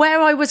 It was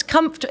where I was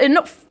comfortable,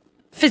 not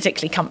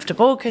physically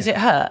comfortable because it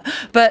hurt,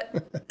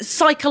 but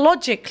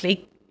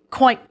psychologically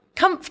quite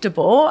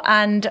comfortable.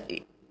 And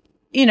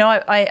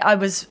I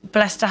was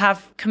blessed to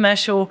have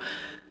commercial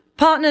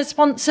partners,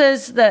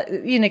 sponsors that,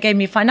 gave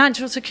me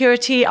financial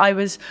security. I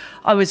was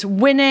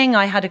winning.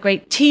 I had a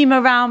great team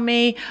around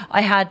me.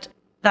 I had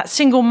that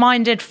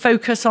single-minded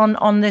focus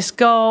on this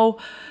goal.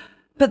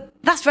 But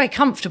that's very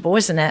comfortable,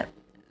 isn't it?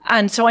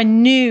 And so I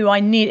knew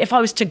if I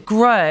was to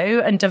grow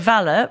and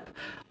develop,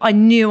 I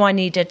knew I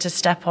needed to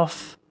step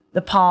off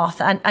the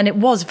path. And it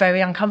was very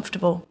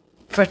uncomfortable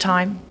for a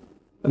time.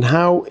 And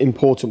how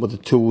important were the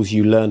tools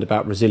you learned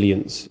about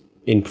resilience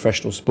in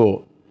professional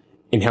sport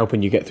in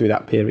helping you get through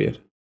that period?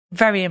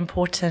 Very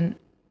important.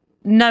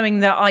 knowing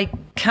that I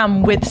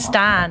can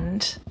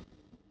withstand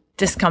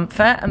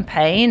discomfort and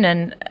pain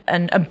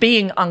and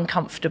being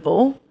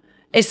uncomfortable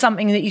is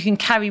something that you can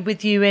carry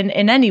with you in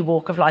any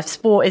walk of life.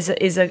 Sport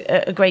is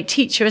a great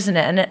teacher, isn't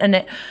it?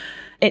 And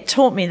it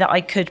taught me that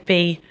I could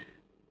be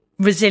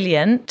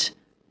resilient,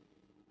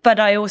 but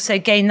I also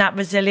gained that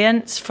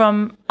resilience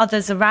from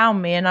others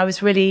around me. And it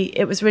was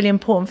really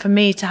important for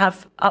me to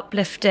have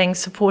uplifting,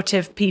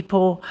 supportive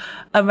people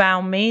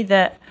around me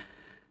that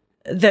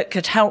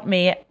could help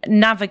me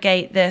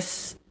navigate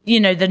this,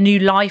 the new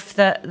life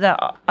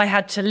that I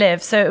had to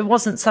live. So it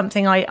wasn't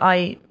something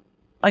I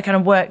kind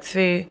of worked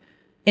through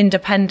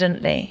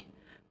independently.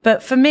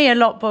 But for me, a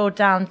lot boiled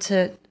down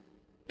to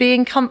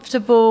being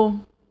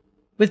comfortable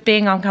with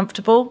being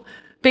uncomfortable,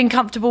 being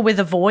comfortable with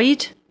a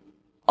void.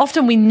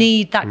 Often we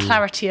need that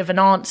clarity of an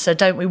answer,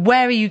 don't we?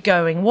 Where are you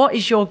going? What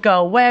is your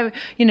goal? Where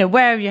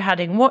are you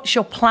heading? What's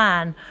your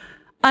plan?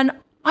 And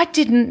I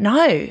didn't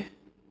know.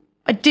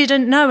 And I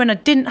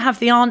didn't have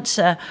the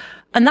answer.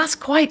 And that's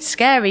quite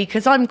scary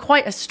because I'm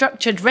quite a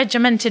structured,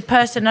 regimented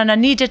person, and I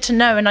needed to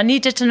know. And I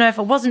needed to know if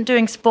I wasn't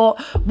doing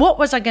sport, what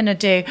was I going to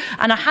do?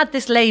 And I had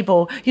this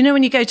label.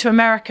 When you go to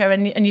America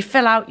and you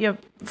fill out your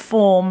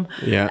form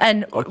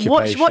and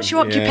what's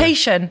your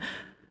occupation?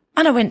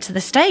 And I went to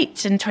the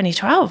States in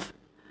 2012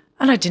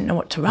 and I didn't know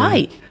what to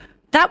write.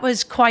 That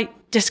was quite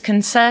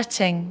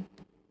disconcerting.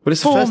 Well,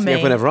 it's the first thing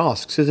everyone ever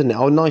asks, isn't it?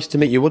 Oh, nice to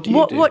meet you. What do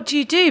you do? What do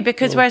you do?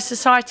 Because we're a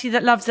society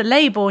that loves a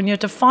label, and you're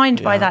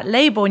defined by that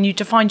label, and you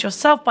defined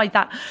yourself by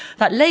that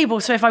label.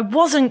 So if I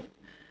wasn't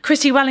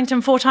Chrissie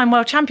Wellington, 4-time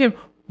world champion,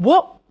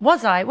 what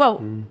was I?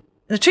 Well,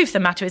 the truth of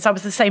the matter is I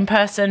was the same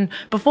person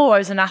before I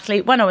was an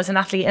athlete, when I was an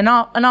athlete, and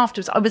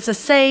afterwards. I was the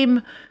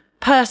same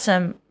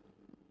person,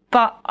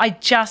 but I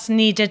just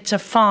needed to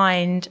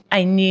find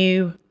a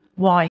new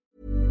why.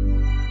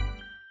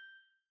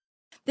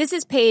 This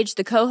is Paige,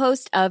 the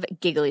co-host of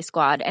Giggly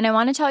Squad, and I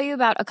want to tell you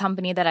about a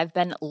company that I've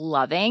been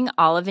loving,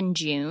 Olive &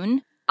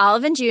 June.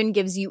 Olive & June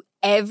gives you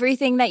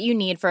everything that you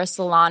need for a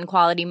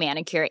salon-quality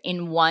manicure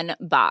in one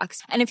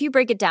box. And if you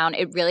break it down,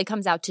 it really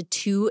comes out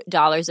to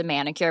 $2 a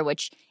manicure,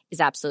 which is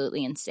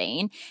absolutely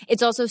insane.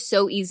 It's also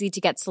so easy to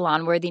get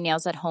salon-worthy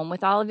nails at home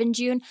with Olive &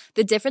 June.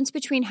 The difference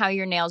between how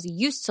your nails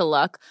used to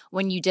look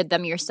when you did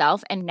them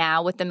yourself and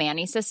now with the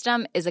Mani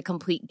system is a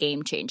complete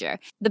game changer.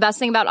 The best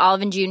thing about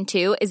Olive & June,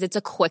 too, is it's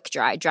a quick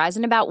dry. Dries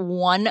in about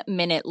 1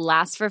 minute,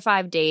 lasts for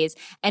 5 days,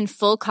 and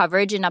full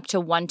coverage in up to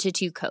 1 to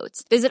 2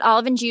 coats. Visit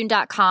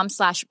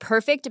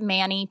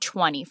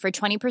oliveandjune.com/perfectmani20 for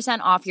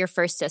 20% off your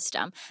first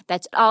system.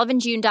 That's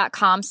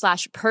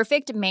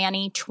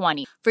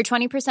oliveandjune.com/perfectmani20 for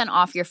 20%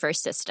 off your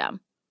first system.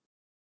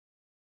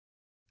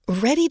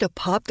 Ready to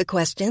pop the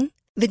question?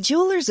 The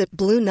jewelers at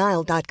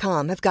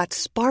BlueNile.com have got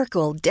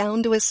sparkle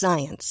down to a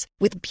science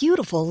with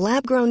beautiful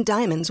lab-grown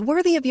diamonds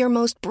worthy of your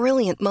most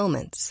brilliant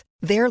moments.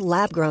 Their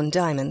lab-grown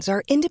diamonds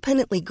are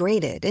independently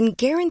graded and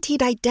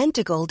guaranteed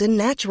identical to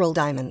natural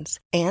diamonds,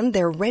 and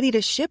they're ready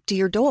to ship to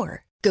your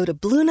door. Go to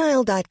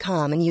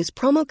BlueNile.com and use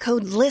promo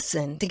code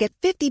LISTEN to get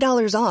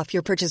 $50 off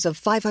your purchase of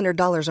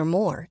 $500 or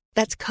more.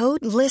 That's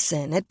code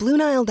LISTEN at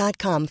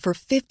BlueNile.com for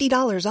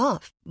 $50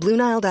 off.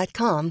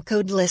 BlueNile.com,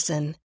 code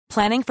LISTEN.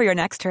 Planning for your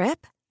next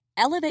trip?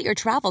 Elevate your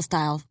travel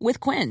style with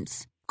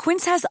Quince.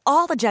 Quince has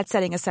all the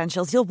jet-setting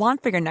essentials you'll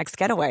want for your next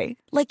getaway,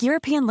 like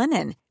European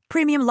linen,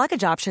 premium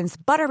luggage options,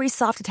 buttery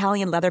soft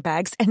Italian leather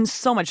bags, and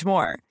so much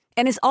more.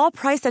 And is all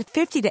priced at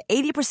 50 to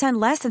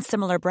 80% less than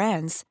similar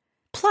brands.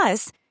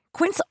 Plus,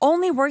 Quince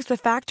only works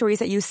with factories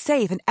that use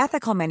safe and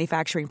ethical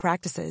manufacturing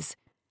practices.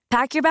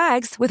 Pack your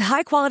bags with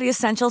high-quality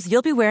essentials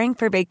you'll be wearing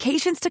for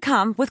vacations to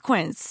come with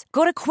Quince.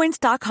 Go to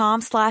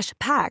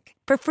quince.com/pack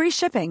for free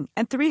shipping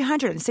and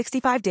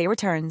 365-day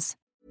returns.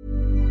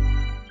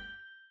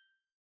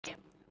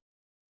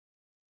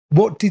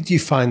 What did you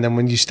find then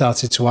when you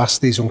started to ask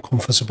these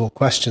uncomfortable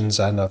questions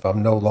then of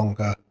I'm no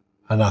longer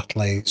an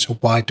athlete, so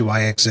why do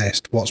I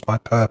exist? What's my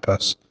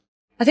purpose?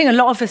 I think a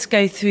lot of us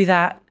go through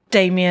that,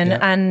 Damien,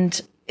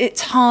 and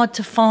it's hard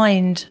to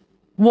find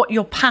what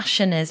your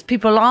passion is.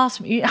 People ask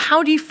me,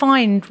 how do you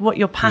find what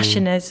your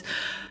passion is?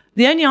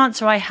 The only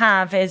answer I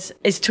have is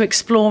to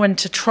explore and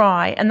to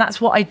try. And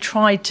that's what I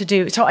tried to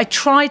do. So I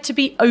tried to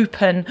be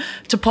open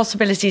to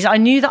possibilities. I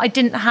knew that I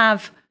didn't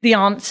have the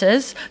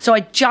answers. So I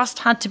just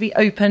had to be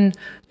open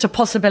to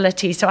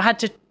possibilities. So I had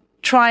to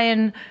try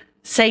and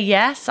say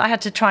yes. I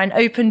had to try and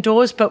open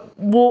doors, but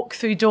walk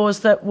through doors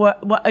that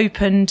were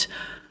opened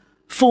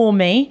for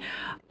me.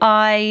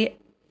 I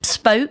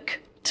spoke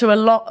to a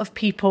lot of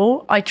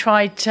people. I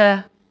tried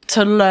to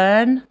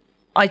learn.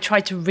 I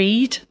tried to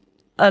read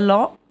a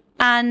lot.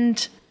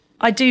 And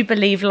I do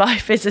believe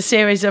life is a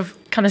series of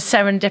kind of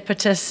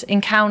serendipitous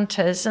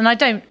encounters. And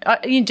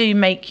you do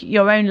make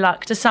your own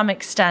luck to some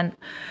extent.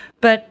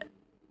 But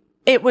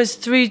it was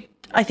through,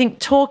 I think,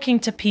 talking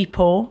to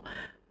people,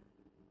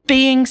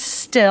 being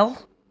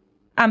still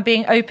and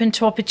being open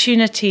to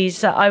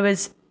opportunities that I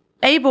was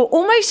able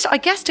almost, I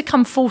guess, to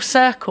come full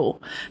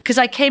circle. Because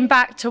I came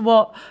back to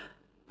what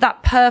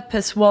that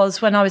purpose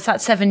was when I was that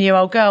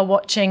 7-year-old girl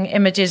watching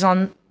images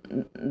on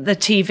the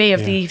TV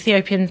of the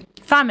Ethiopian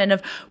famine,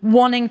 of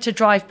wanting to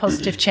drive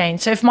positive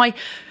change. So if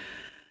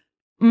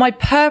my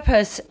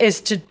purpose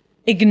is to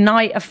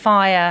ignite a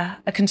fire,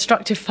 a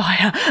constructive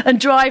fire, and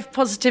drive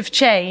positive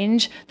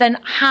change, then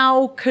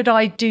how could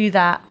I do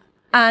that?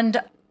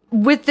 And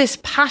with this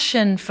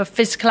passion for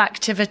physical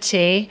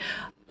activity,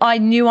 I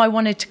knew I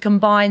wanted to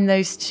combine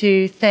those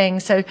two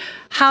things. So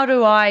how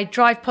do I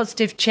drive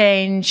positive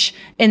change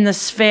in the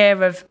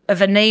sphere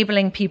of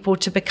enabling people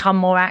to become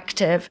more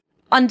active?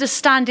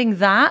 Understanding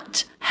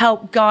that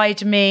helped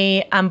guide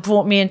me and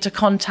brought me into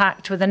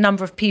contact with a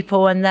number of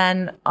people. And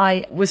then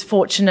I was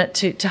fortunate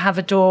to have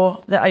a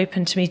door that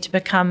opened to me to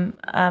become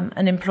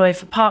an employee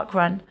for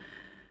Parkrun.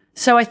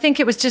 So I think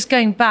it was just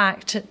going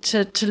back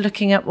to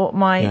looking at what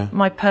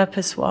my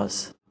purpose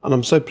was. And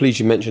I'm so pleased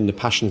you mentioned the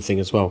passion thing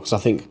as well, because I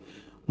think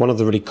one of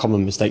the really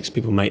common mistakes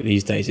people make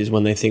these days is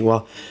when they think,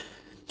 well,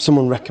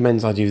 someone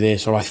recommends I do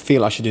this, or I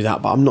feel I should do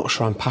that, but I'm not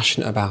sure I'm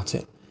passionate about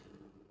it.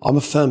 I'm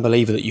a firm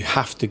believer that you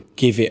have to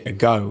give it a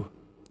go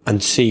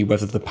and see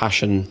whether the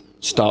passion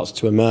starts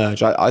to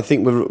emerge. I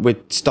think we're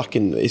stuck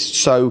in, it's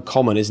so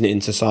common, isn't it,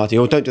 in society,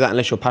 or don't do that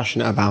unless you're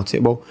passionate about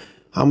it. Well,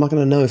 how am I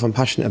going to know if I'm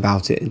passionate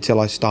about it until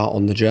I start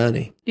on the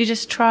journey? You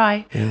just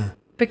try. Yeah.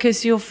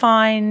 Because you'll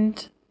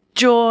find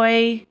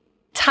joy,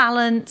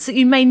 talents that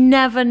you may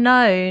never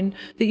known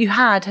that you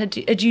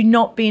had you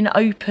not been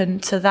open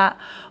to that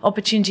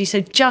opportunity.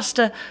 So just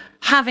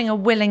having a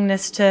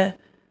willingness to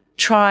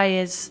try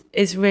is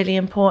really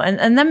important.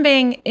 And then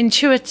being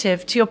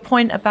intuitive, to your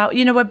point about,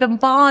 we're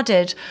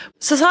bombarded.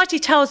 Society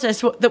tells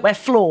us that we're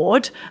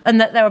flawed and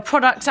that there are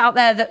products out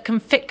there that can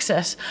fix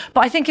us.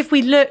 But I think if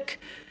we look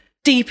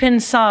deep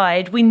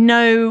inside, we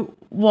know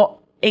what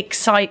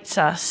excites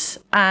us.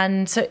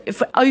 And so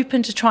if we're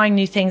open to trying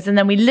new things and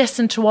then we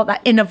listen to what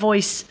that inner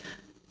voice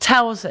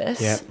tells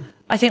us,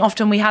 I think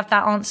often we have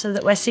that answer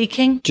that we're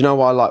seeking. Do you know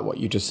why I like what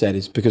you just said?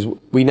 Is because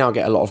we now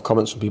get a lot of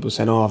comments from people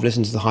saying, I've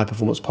listened to the High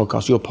Performance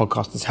podcast. Your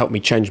podcast has helped me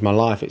change my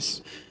life.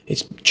 It's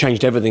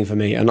changed everything for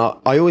me. And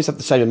I always have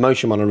the same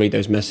emotion when I read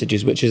those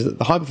messages, which is that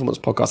the High Performance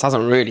podcast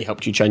hasn't really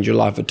helped you change your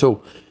life at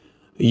all.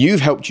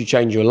 You've helped you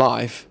change your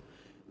life.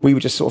 We were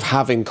just sort of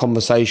having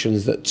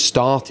conversations that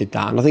started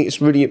that. And I think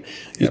it's really,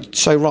 you're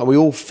so right. We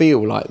all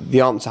feel like the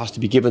answer has to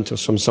be given to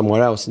us from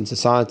somewhere else in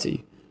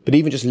society. But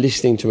even just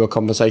listening to a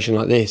conversation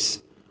like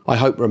this, I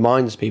hope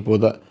reminds people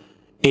that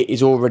it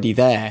is already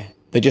there.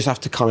 They just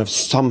have to kind of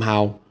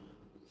somehow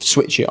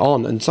switch it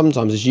on. And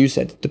sometimes, as you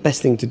said, the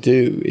best thing to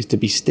do is to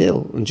be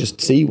still and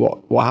just see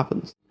what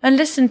happens. And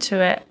listen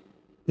to it.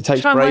 It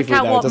takes bravery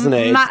though, doesn't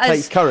it? It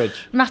takes courage.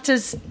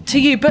 Matters to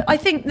you. But I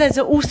think there's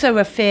also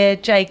a fear,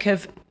 Jake,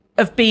 of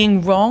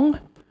being wrong,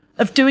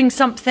 of doing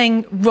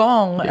something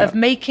wrong, of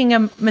making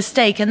a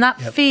mistake. And that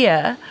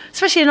fear,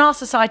 especially in our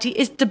society,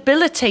 is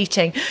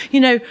debilitating.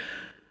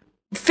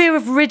 Fear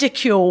of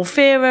ridicule,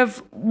 fear of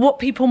what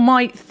people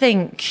might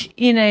think,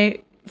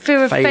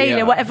 fear of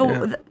failure, whatever.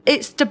 Yeah.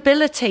 It's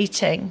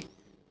debilitating.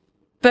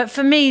 But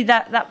for me,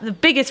 that the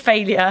biggest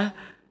failure,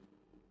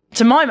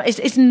 to my mind,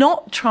 is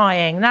not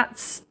trying.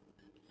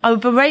 I would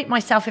berate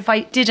myself if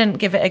I didn't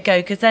give it a go,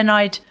 because then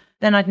I'd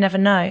never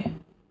know.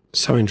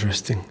 So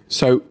interesting.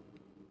 So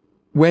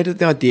where did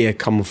the idea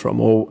come from,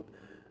 or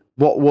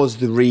what was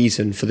the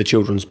reason for the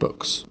children's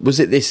books? Was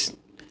it this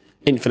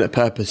infinite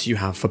purpose you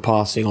have for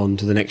passing on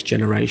to the next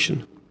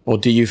generation? Or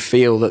do you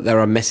feel that there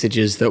are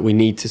messages that we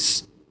need to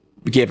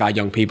give our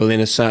young people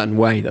in a certain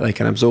way that they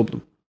can absorb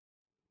them?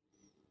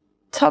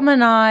 Tom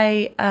and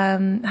I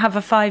have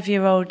a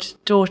 5-year-old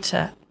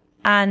daughter,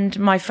 and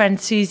my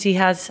friend Susie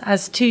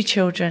has 2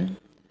 children.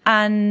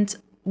 And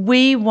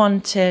we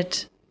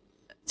wanted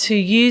to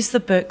use the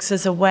books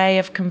as a way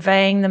of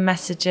conveying the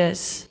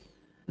messages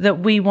that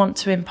we want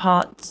to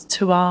impart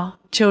to our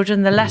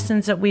children, the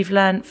lessons that we've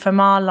learned from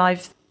our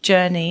life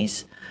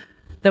journeys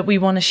that we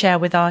want to share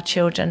with our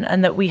children,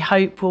 and that we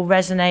hope will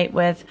resonate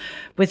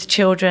with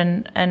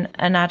children and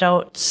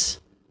adults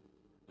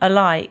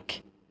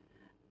alike.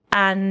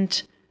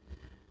 And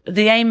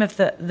the aim of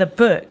the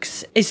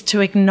books is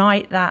to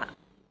ignite that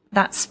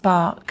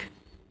spark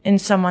in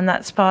someone,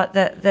 that spark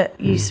that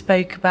you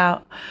spoke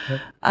about,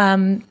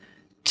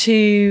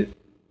 to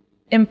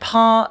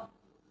impart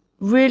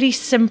really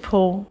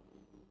simple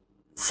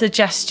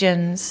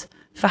suggestions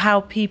for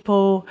how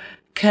people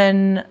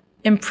can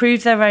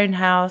improve their own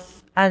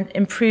health and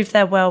improve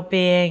their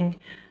well-being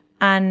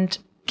and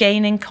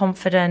gain in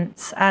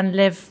confidence and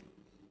live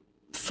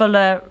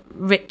fuller,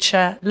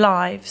 richer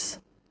lives.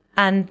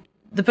 And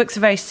the books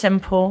are very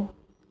simple.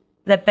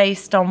 They're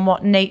based on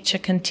what nature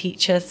can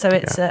teach us. So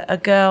it's a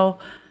girl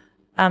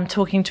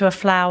talking to a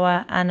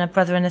flower and a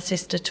brother and a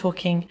sister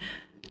talking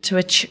to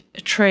a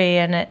tree,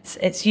 and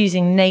it's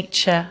using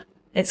nature.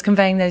 It's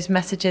conveying those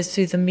messages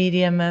through the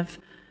medium of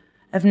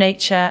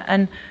nature.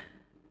 And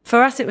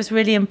for us, it was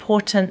really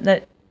important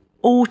that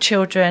all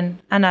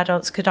children and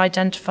adults could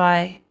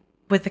identify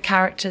with the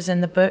characters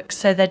in the book.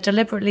 So they're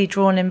deliberately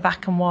drawn in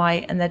black and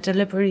white, and they're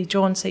deliberately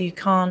drawn so you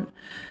can't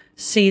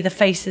see the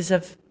faces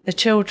of the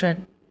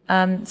children.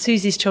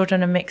 Susie's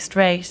children are mixed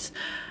race,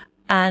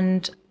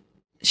 and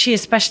she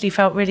especially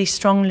felt really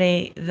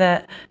strongly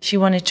that she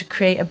wanted to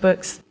create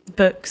books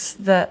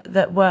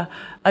that were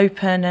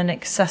open and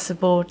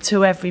accessible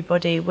to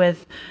everybody,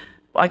 with,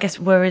 I guess,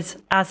 were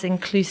as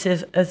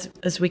inclusive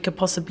as we could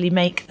possibly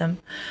make them.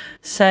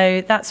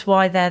 So that's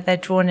why they're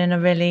drawn in a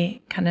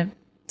really kind of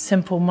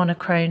simple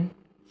monochrome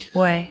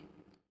way.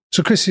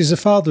 So Chrissie is a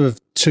father of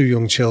 2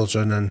 young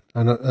children,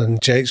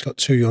 and Jake's got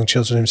 2 young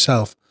children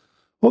himself.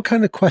 What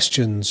kind of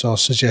questions or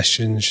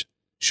suggestions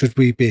should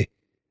we be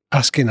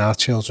asking our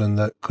children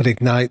that could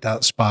ignite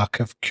that spark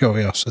of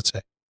curiosity?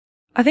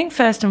 I think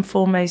first and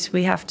foremost,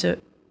 we have to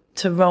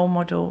role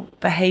model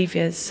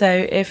behaviours.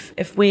 So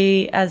if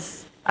we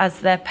as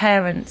their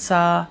parents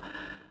are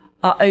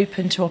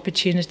open to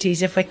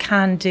opportunities, if we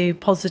can do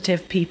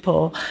positive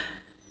people,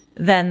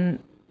 then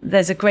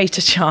there's a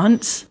greater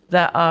chance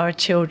that our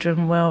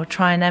children will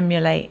try and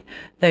emulate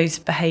those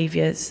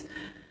behaviours.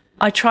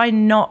 I try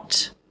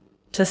not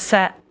to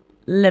set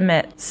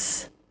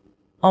limits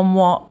on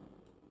what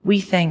we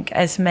think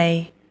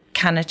Esme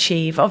can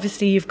achieve.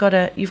 Obviously, you've got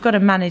to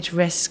manage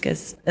risk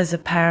as a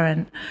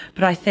parent,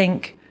 but I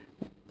think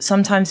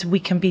sometimes we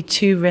can be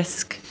too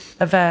risk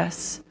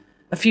averse.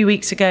 A few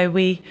weeks ago,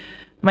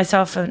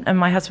 myself and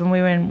my husband,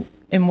 we were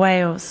in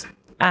Wales,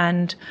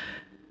 and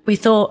we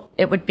thought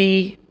it would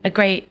be a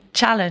great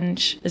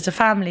challenge as a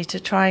family to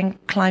try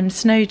and climb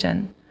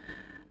Snowdon.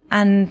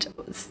 And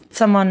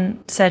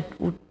someone said,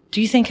 well,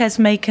 do you think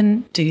Esme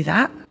can do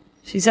that?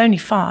 She's only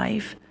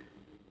 5.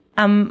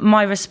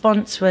 My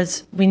response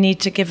was, we need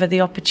to give her the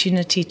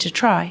opportunity to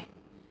try.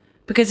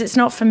 Because it's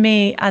not for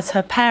me as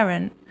her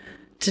parent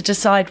to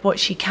decide what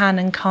she can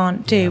and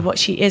can't do, what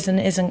she is and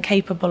isn't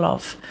capable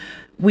of.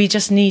 We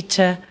just need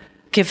to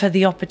give her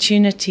the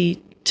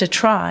opportunity to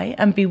try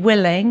and be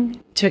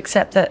willing to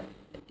accept that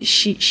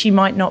she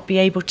might not be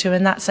able to,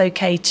 and that's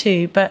okay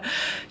too. But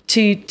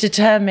to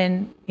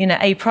determine,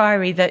 a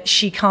priori that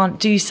she can't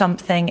do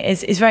something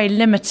is very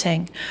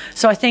limiting.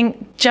 So I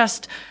think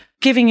just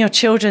giving your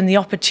children the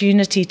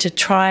opportunity to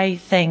try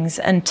things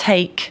and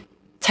take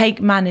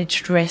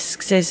managed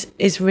risks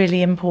is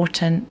really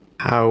important.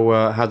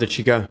 How did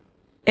she go?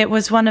 It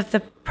was one of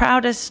the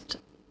proudest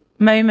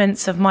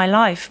moments of my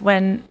life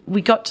when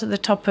we got to the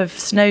top of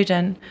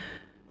Snowdon,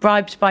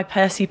 bribed by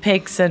Percy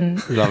Pigs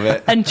and love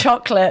it. And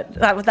chocolate.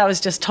 That was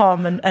just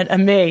Tom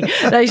and me.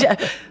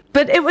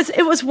 But it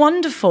was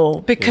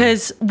wonderful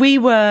because we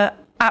were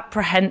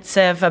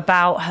apprehensive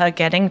about her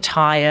getting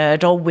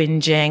tired or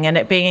whinging and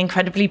it being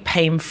incredibly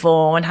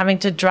painful and having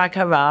to drag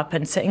her up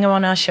and sitting her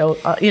on our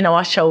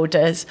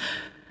shoulders.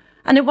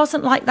 And it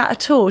wasn't like that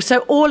at all. So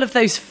all of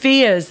those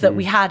fears that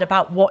we had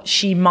about what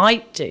she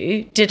might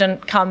do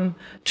didn't come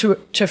to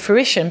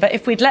fruition. But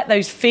if we'd let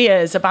those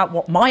fears about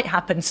what might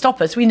happen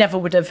stop us, we never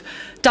would have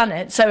done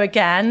it. So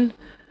again,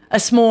 a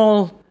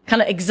small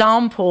kind of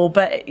example,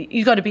 but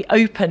you've got to be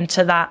open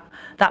to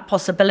that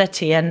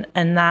possibility and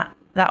that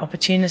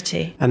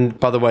opportunity. And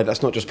by the way,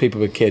 that's not just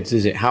people with kids,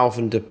 is it? How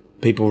often do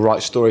people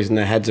write stories in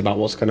their heads about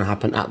what's going to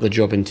happen at the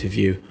job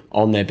interview,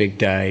 on their big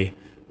day,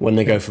 when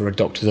they go for a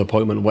doctor's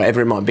appointment, whatever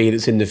it might be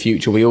that's in the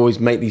future? We always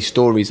make these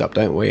stories up,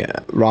 don't we,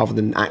 rather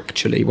than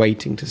actually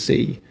waiting to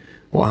see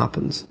what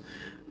happens.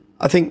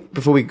 I think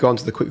before we go on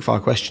to the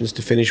quickfire questions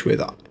to finish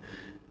with, I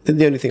think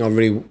the only thing I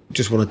really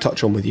just want to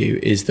touch on with you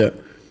is that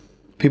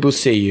people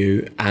see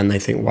you and they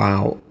think,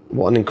 wow,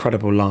 what an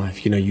incredible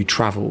life. You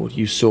travelled,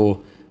 you saw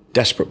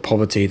desperate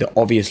poverty that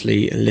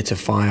obviously lit a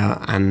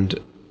fire and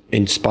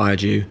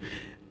inspired you.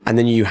 And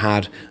then you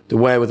had the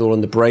wherewithal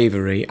and the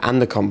bravery and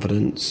the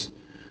confidence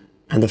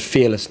and the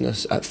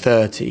fearlessness at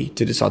 30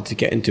 to decide to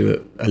get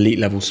into elite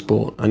level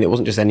sport. And it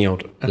wasn't just any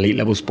old elite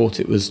level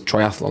sport, it was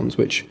triathlons,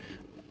 which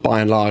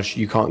by and large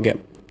you can't get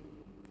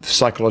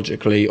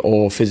psychologically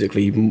or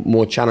physically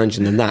more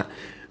challenging than that.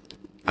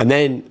 And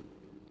then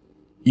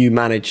you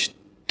managed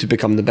to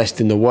become the best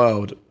in the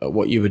world at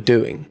what you were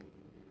doing.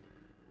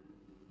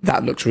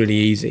 That looks really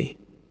easy.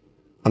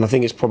 And I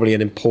think it's probably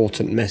an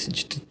important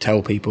message to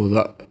tell people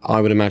that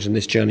I would imagine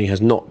this journey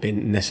has not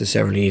been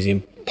necessarily easy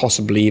and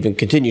possibly even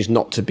continues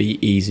not to be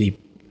easy.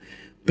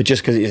 But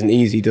just because it isn't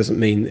easy doesn't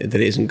mean that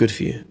it isn't good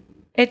for you.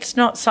 It's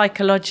not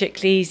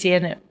psychologically easy,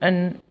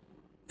 and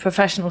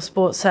professional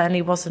sports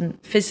certainly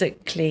wasn't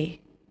physically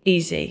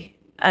easy.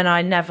 And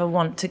I never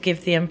want to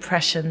give the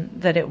impression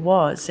that it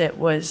was. It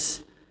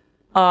was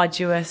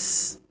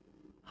arduous,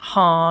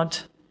 hard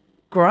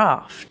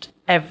graft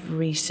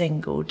every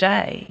single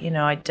day.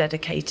 I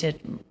dedicated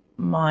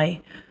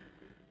my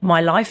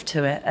life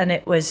to it, and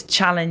it was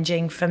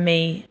challenging for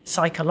me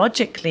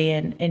psychologically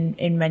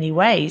in many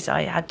ways.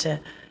 I had to,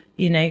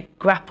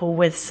 grapple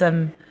with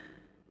some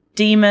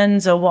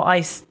demons, or what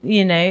I,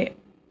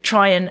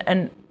 try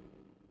and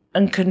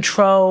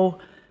control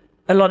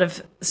a lot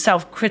of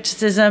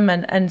self-criticism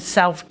and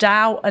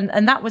self-doubt,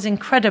 and that was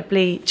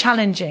incredibly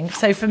challenging.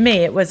 So for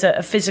me, it was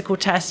a physical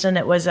test and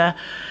it was a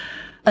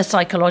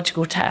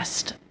psychological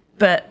test.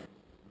 But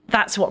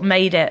that's what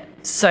made it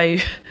so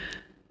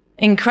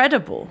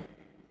incredible.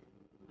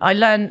 I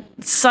learned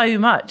so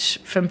much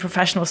from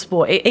professional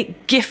sport.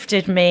 It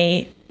gifted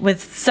me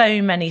with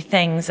so many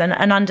things, and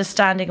an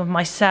understanding of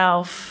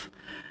myself,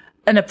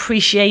 an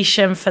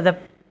appreciation for the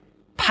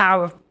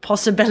power of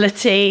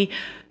possibility,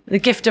 the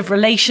gift of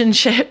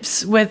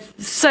relationships with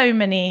so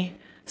many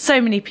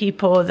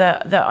people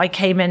that I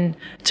came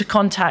into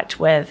contact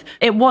with.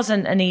 It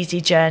wasn't an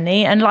easy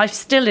journey, and life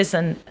still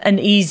isn't an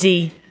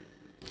easy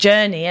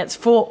journey. It's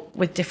fraught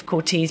with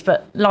difficulties,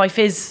 but life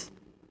is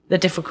the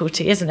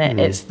difficulty, isn't it?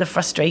 It's the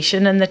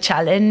frustration and the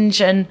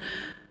challenge, and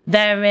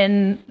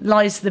therein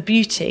lies the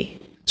beauty.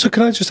 So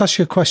can I just ask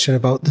you a question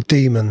about the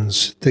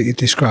demons that you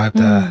described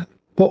there?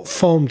 What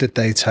form did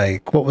they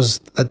take? What was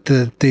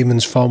the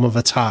demon's form of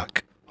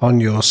attack on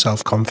your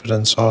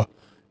self-confidence or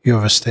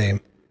your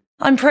esteem?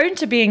 I'm prone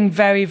to being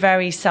very,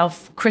 very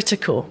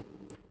self-critical.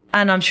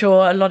 And I'm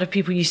sure a lot of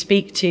people you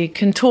speak to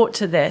can talk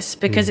to this,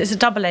 because it's a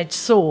double-edged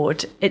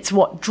sword. It's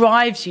what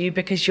drives you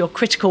because you're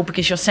critical,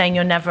 because you're saying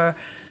you're never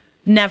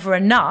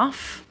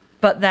enough,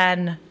 but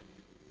then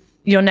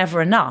you're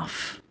never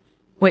enough,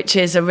 which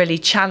is a really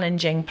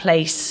challenging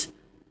place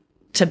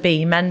to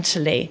be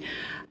mentally.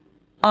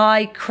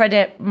 I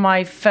credit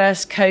my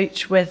first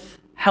coach with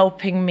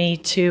helping me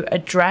to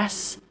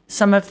address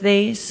some of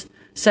these.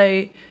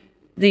 So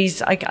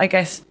these, I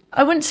guess,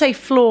 I wouldn't say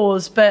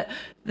flaws, but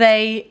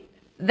they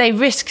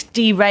risk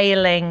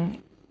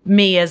derailing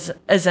me as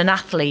an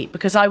athlete,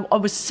 because I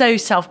was so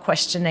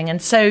self-questioning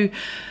and so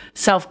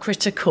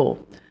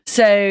self-critical.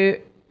 So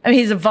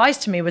his advice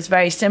to me was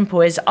very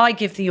simple, is I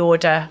give the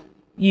order,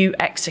 you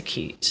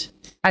execute.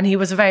 And he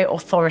was a very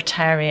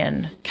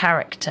authoritarian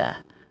character,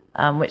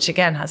 which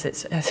again has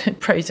its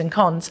pros and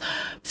cons.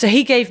 So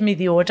he gave me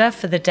the order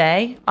for the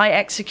day. I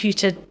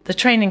executed the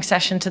training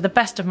session to the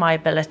best of my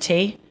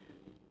ability,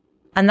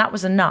 and that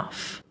was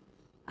enough.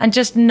 And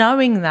just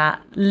knowing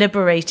that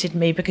liberated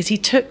me, because he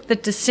took the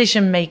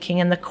decision making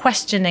and the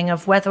questioning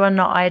of whether or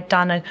not I had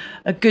done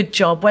a good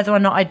job, whether or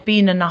not I'd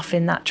been enough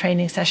in that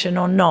training session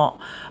or not,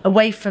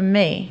 away from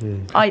me.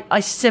 I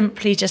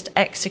simply just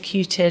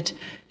executed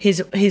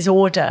his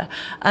order.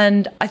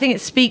 And I think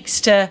it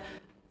speaks to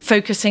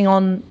focusing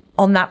on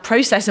that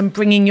process and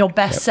bringing your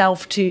best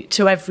self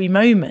to every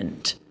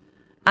moment.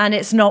 And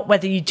it's not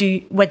whether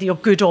you're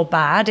good or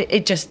bad.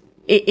 It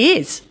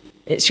is.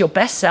 It's your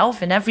best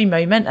self in every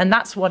moment, and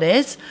that's what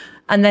is.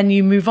 And then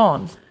you move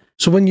on.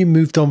 So when you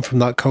moved on from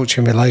that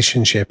coaching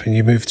relationship and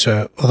you moved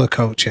to other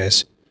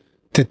coaches,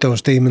 did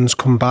those demons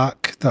come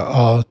back,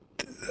 or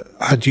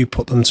had you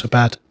put them to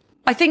bed?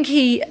 I think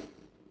he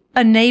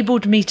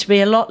enabled me to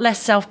be a lot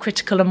less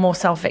self-critical and more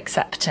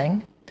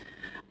self-accepting.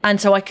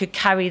 And so I could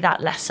carry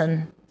that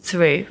lesson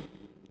through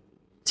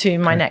to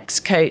my next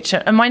coach.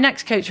 And my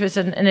next coach was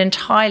an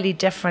entirely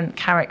different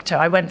character.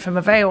 I went from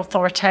a very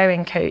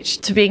authoritarian coach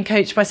to being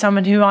coached by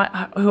someone who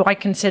I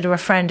consider a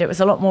friend. It was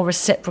a lot more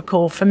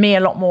reciprocal, for me, a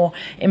lot more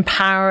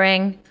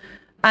empowering.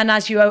 And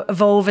as you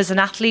evolve as an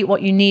athlete,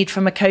 what you need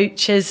from a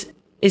coach is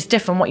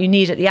different. What you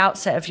need at the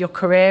outset of your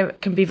career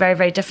can be very,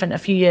 very different a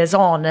few years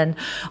on. And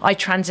I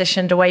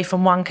transitioned away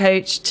from one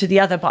coach to the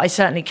other, but I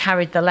certainly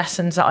carried the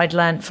lessons that I'd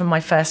learned from my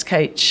first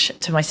coach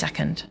to my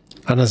second.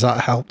 And has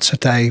that helped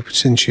today,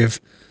 since you've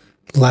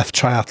left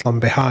triathlon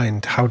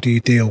behind? How do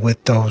you deal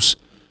with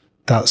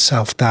that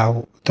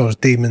self-doubt, those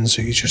demons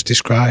that you just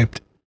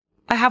described?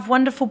 I have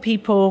wonderful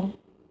people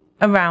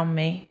around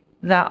me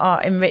that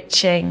are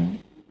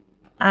enriching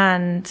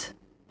and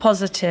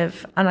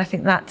positive, and I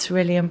think that's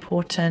really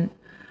important.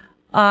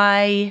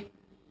 I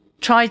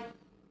try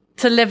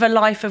to live a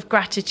life of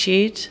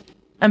gratitude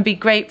and be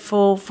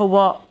grateful for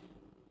what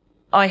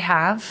I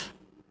have,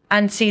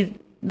 and see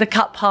the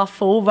cup half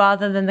full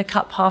rather than the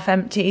cup half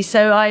empty.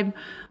 So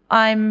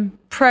I'm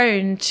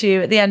prone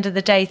to, at the end of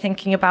the day,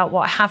 thinking about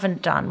what I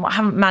haven't done, what I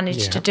haven't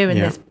managed to do in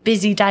this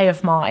busy day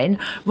of mine,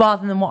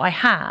 rather than what I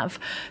have.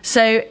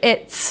 So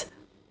it's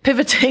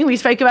pivoting. We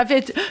spoke about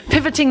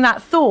pivoting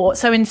that thought.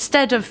 So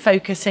instead of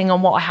focusing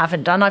on what I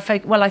haven't done, I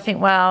think,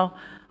 I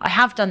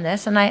have done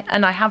this, and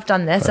I have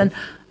done this, right.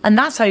 and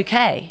that's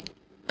okay.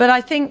 But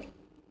I think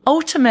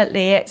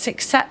ultimately it's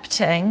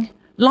accepting,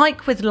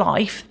 like with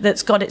life,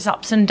 that's got its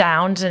ups and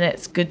downs and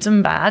its goods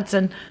and bads,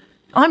 and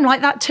I'm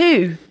like that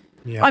too.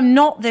 Yeah. I'm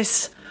not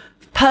this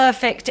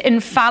perfect,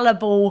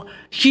 infallible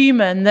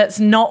human that's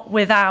not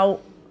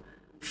without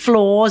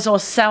flaws or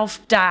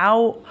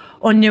self-doubt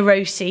or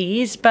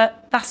neuroses,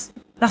 but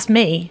that's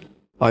me.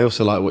 I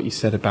also like what you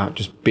said about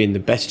just being the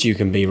best you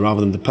can be rather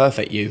than the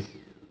perfect you.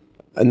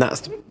 And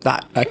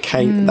that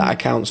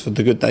accounts for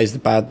the good days, the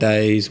bad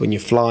days, when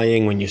you're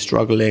flying, when you're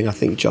struggling. I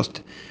think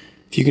just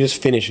if you can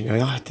just finish and go,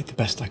 I did the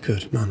best I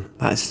could, man,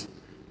 that's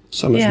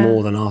so much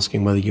more than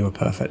asking whether you were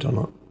perfect or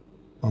not,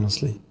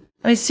 honestly.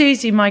 I mean,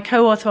 Susie, my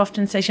co-author,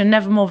 often says you're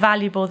never more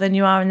valuable than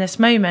you are in this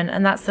moment.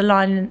 And that's the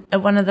line,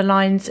 one of the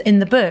lines in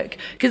the book.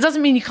 Because it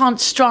doesn't mean you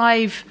can't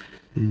strive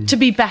to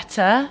be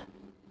better,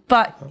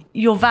 but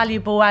you're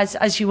valuable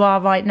as you are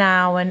right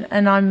now.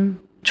 And I'm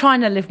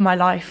trying to live my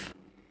life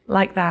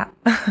like that.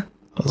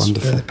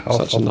 Wonderful. Really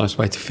such a nice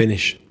way to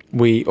finish.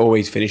 We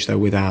always finish, though,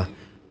 with our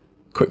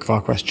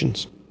quickfire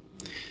questions.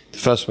 The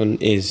first one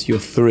is your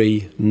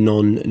 3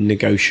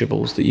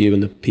 non-negotiables that you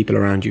and the people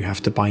around you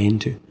have to buy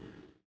into.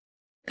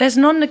 There's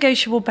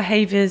non-negotiable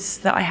behaviours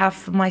that I have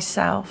for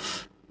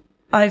myself.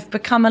 I've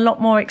become a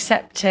lot more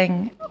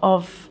accepting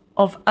of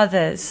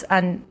others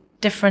and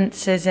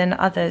differences in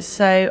others.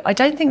 So I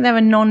don't think there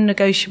are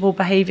non-negotiable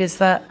behaviours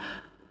that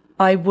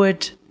I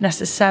would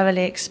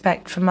necessarily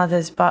expect from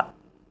others, but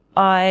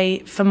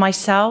for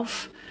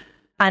myself,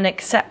 an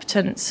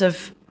acceptance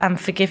of and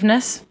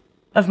forgiveness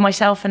of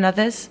myself and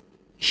others,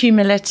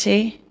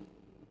 humility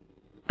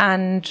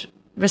and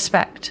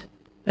respect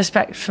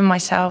for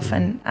myself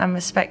and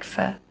respect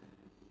for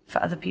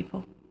other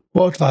people.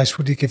 What advice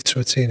would you give to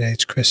a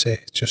teenage Chrissie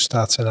just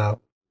starting out?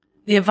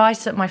 The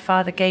advice that my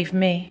father gave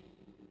me,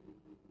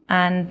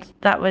 and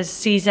that was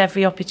seize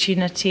every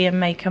opportunity and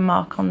make a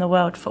mark on the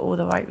world for all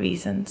the right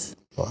reasons.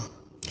 Well,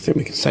 I think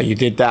we can say you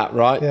did that,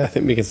 right? Yeah. I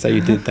think we can say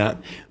you did that.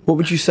 What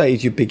would you say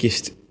is your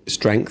biggest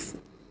strength,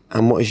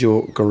 and what is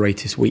your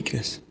greatest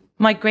weakness?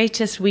 My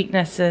greatest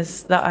weakness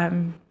is that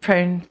I'm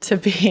prone to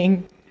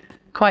being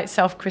quite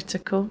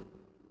self-critical,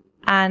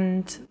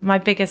 and my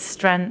biggest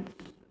strength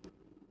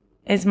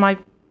is my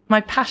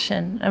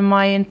passion and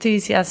my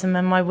enthusiasm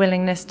and my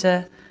willingness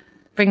to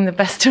bring the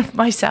best of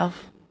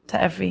myself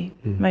to every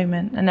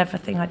moment and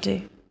everything I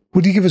do.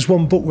 Would you give us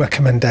one book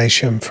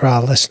recommendation for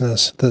our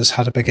listeners that's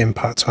had a big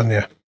impact on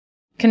you?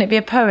 Can it be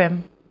a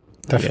poem?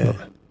 Definitely.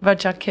 Yeah.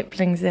 Rudyard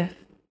Kipling's If.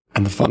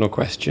 And the final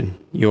question,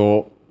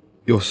 your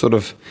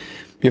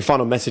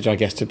final message, I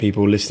guess, to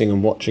people listening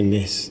and watching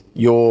this,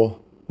 your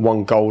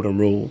one golden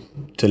rule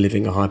to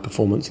living a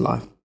high-performance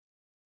life.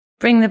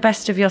 Bring the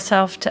best of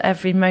yourself to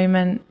every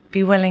moment,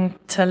 be willing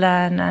to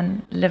learn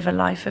and live a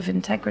life of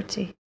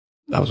integrity.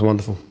 That was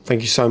wonderful.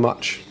 Thank you so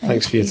much.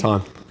 Thanks for your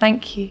time.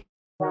 Thank you.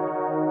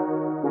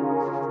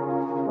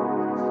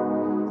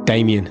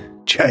 Damien.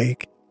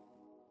 Jake.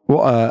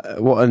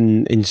 What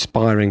an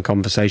inspiring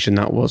conversation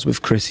that was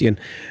with Chrissie. And,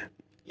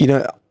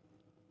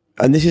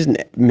 and this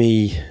isn't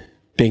me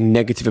being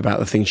negative about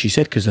the things she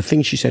said, because the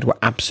things she said were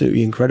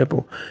absolutely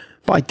incredible.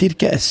 But I did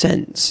get a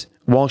sense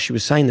while she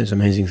was saying those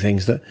amazing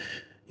things that,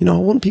 I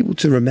want people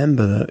to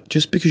remember that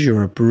just because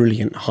you're a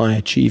brilliant,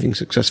 high-achieving,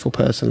 successful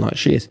person like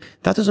she is,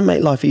 that doesn't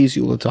make life easy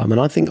all the time.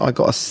 And I think I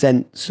got a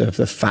sense of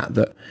the fact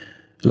that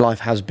life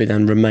has been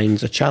and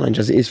remains a challenge,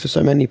 as it is for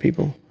so many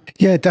people.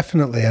 Yeah,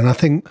 definitely. And I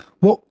think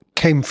what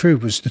came through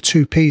was the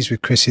 2 Ps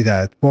with Chrissie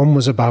there. One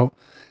was about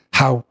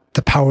how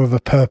the power of a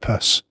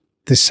purpose,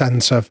 this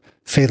sense of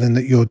feeling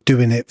that you're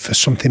doing it for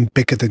something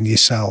bigger than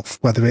yourself,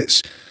 whether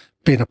it's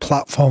being a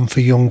platform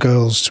for young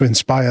girls to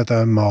inspire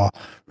them or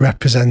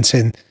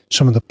representing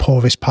some of the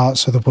poorest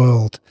parts of the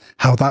world,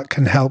 how that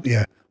can help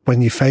you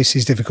when you face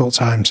these difficult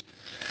times.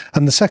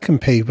 And the second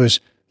P was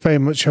very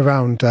much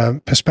around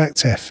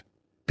perspective,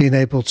 being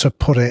able to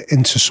put it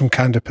into some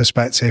kind of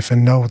perspective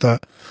and know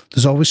that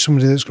there's always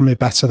somebody that's going to be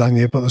better than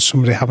you, but there's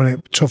somebody having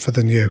it tougher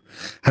than you,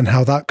 and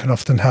how that can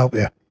often help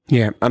you.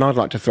 Yeah, and I'd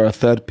like to throw a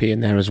third P in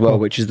there as well,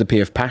 which is the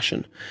P of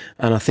passion.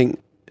 And I think,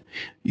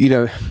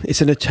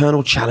 it's an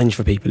eternal challenge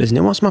for people, isn't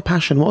it? What's my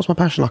passion? What's my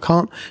passion? I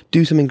can't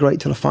do something great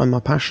till I find my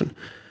passion.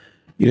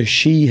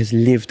 She has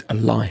lived a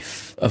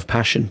life of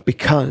passion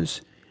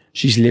because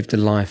she's lived a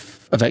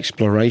life of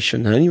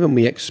exploration. And only when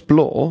we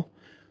explore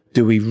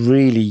do we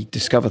really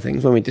discover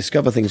things. When we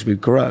discover things, we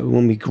grow.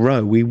 When we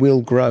grow, we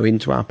will grow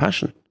into our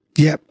passion.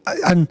 Yeah,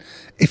 and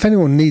if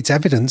anyone needs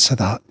evidence of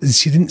that,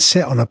 she didn't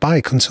sit on a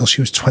bike until she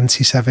was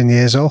 27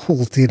 years old.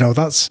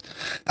 That's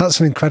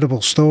an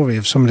incredible story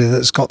of somebody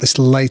that's got this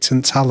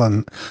latent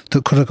talent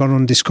that could have gone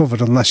undiscovered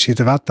unless she'd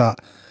have had that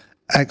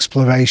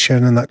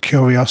exploration and that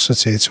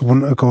curiosity to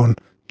want to go and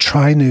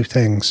try new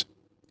things.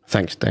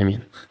 Thanks,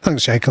 Damien.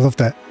 Thanks, Jake. I loved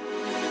it.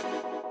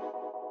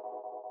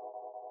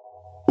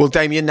 Well,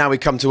 Damien, now we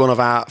come to one of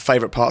our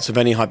favourite parts of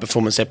any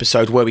high-performance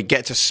episode where we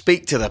get to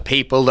speak to the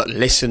people that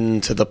listen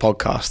to the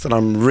podcast. And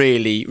I'm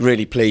really,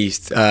 really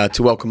pleased to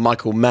welcome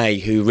Michael May,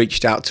 who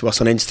reached out to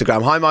us on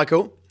Instagram. Hi,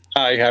 Michael.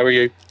 Hi, how are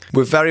you?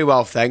 We're very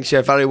well, thanks.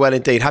 Yeah, very well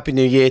indeed. Happy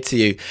New Year to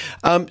you.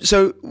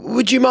 So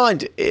would you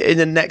mind, in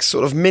the next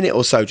sort of minute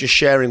or so, just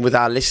sharing with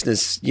our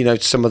listeners,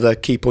 some of the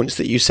key points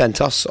that you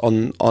sent us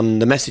on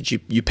the message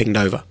you pinged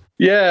over?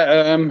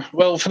 Yeah,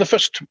 well, for the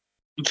first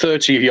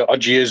 30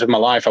 odd years of my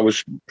life, I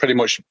was pretty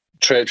much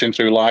traipsing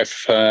through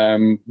life,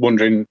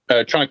 wondering,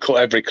 trying to cut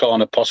every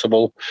corner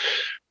possible.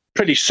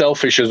 Pretty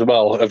selfish as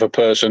well of a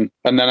person.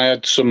 And then I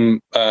had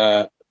some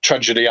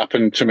tragedy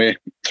happen to me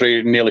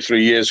nearly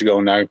 3 years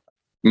ago now.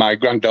 My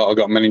granddaughter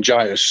got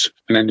meningitis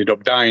and ended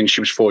up dying.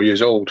 She was 4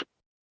 years old.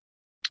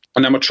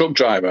 And I'm a truck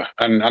driver,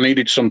 and I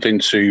needed something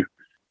to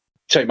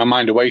take my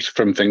mind away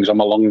from things on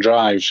my long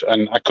drives.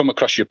 And I come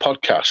across your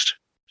podcast,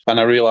 and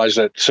I realised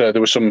that there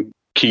were some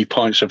key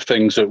points of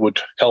things that would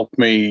help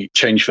me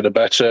change for the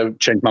better,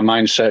 change my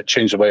mindset,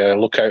 change the way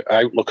I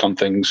outlook on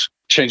things,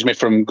 change me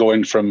from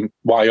going from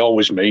why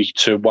always me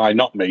to why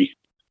not me,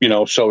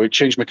 so it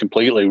changed me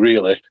completely,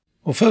 really.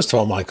 Well, first of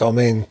all, Mike,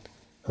 I'm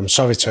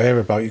sorry to hear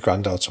about your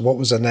granddaughter. What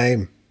was her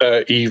name?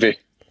 Evie.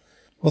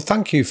 Well,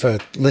 thank you for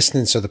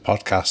listening to the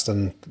podcast,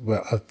 and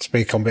I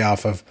speak on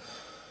behalf of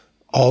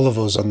all of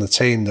us on the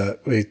team that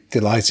we're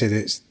delighted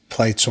it's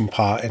played some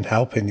part in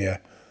helping you.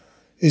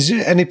 Is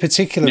there any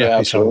particular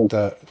episode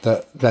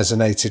that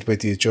resonated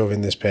with you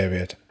during this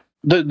period?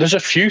 There's a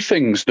few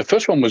things. The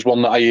first one was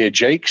one that I hear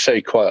Jake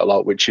say quite a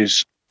lot, which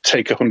is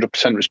take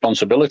 100%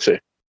 responsibility.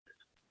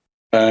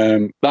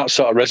 That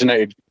sort of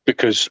resonated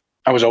because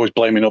I was always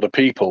blaming other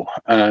people.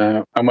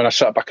 And when I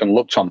sat back and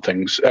looked on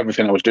things,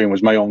 everything I was doing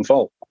was my own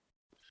fault.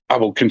 I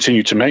will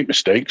continue to make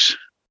mistakes,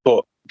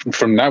 but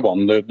from now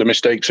on, the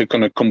mistakes are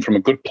going to come from a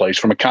good place,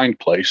 from a kind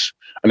place.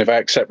 And if I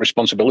accept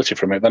responsibility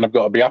from it, then I've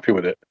got to be happy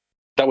with it.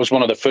 That was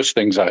one of the first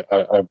things I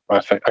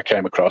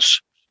came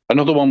across.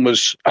 Another one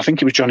was, I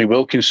think it was Johnny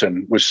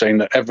Wilkinson, was saying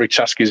that every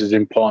task is as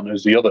important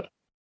as the other,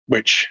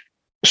 which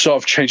sort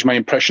of changed my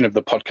impression of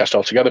the podcast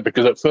altogether.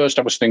 Because at first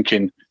I was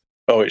thinking,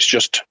 oh, it's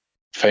just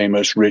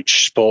famous,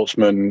 rich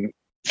sportsmen,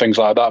 things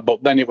like that.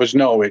 But then it was,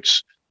 no,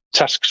 it's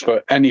tasks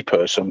for any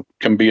person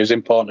can be as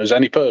important as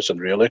any person,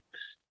 really.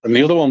 And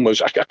the other one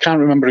was, I can't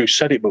remember who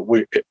said it, but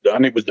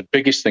and it was the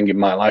biggest thing in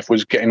my life,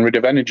 was getting rid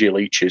of energy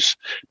leeches,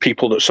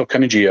 people that suck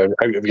energy out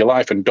of your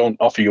life and don't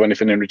offer you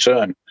anything in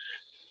return.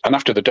 And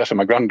after the death of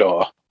my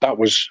granddaughter, that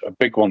was a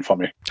big one for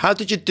me. How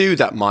did you do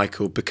that,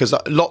 Michael? Because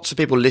lots of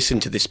people listen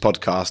to this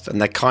podcast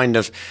and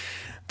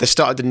they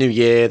started the new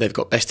year, they've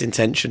got best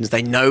intentions,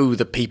 they know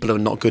that people are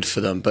not good for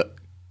them, but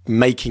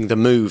making the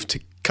move to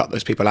cut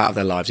those people out of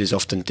their lives is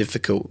often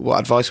difficult. What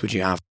advice would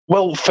you have?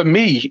 Well, for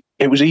me,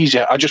 it was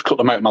easier. I just cut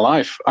them out of my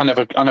life. I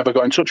never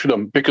got in touch with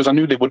them because I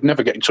knew they would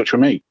never get in touch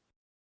with me.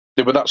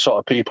 They were that sort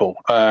of people.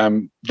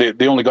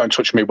 They only got in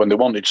touch with me when they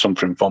wanted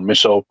something from me,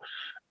 so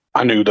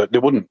I knew that they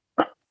wouldn't.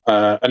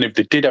 And if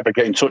they did ever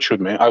get in touch with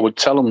me, I would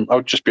tell them, I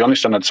would just be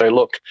honest, and I'd say,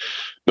 look,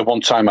 the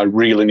one time I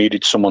really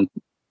needed someone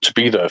to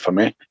be there for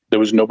me, there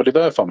was nobody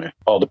there for me.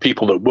 Or the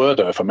people that were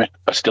there for me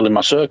are still in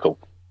my circle.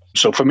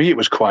 So for me, it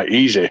was quite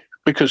easy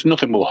because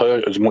nothing will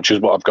hurt as much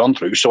as what I've gone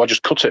through. So I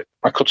just cut it.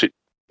 I cut it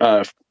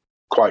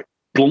quite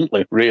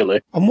bluntly,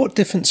 really. And what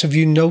difference have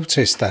you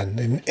noticed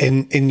then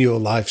in your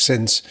life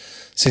since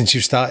you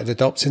started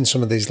adopting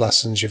some of these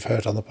lessons you've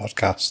heard on the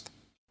podcast?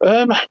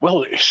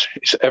 Well,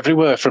 it's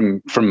everywhere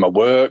from my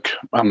work.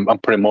 I'm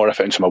putting more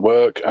effort into my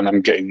work and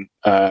I'm getting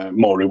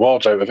more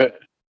rewards out of it.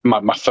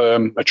 My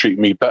firm are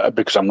treating me better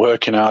because I'm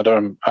working harder.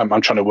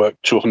 I'm trying to work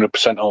to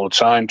 100% all the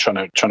time,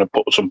 trying to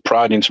put some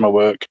pride into my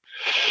work.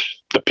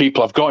 The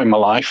people I've got in my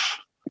life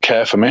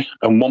care for me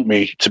and want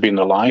me to be in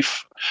their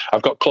life.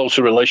 I've got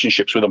closer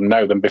relationships with them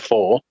now than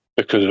before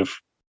because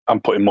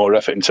I'm putting more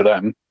effort into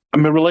them.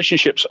 And my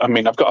relationships, I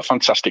mean, I've got a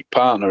fantastic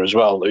partner as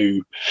well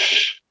who,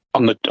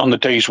 on the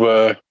days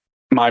where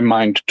my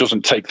mind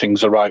doesn't take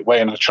things the right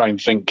way and I try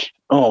and think,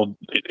 oh,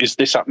 is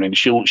this happening?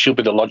 She'll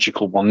be the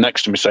logical one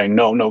next to me saying,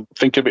 no,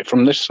 think of it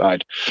from this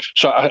side.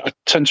 So I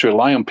tend to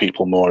rely on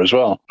people more as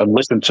well and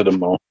listen to them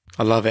more.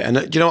 I love it. And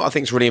do you know what I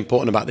think is really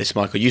important about this,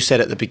 Michael? You said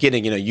at the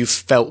beginning, you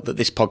felt that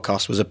this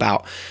podcast was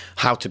about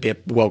how to be a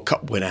World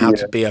Cup winner, how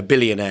to be a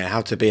billionaire, how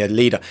to be a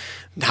leader.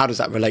 How does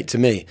that relate to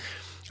me?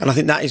 And I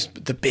think that is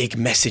the big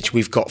message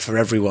we've got for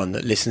everyone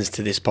that listens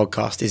to this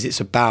podcast is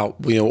it's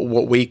about,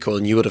 what we call,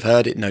 and you would have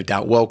heard it, no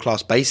doubt,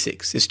 world-class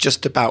basics. It's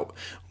just about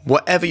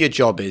whatever your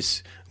job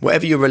is,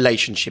 whatever your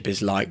relationship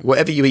is like,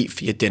 whatever you eat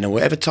for your dinner,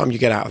 whatever time you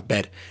get out of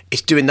bed,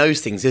 it's doing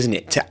those things, isn't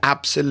it, to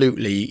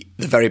absolutely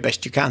the very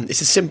best you can.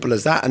 It's as simple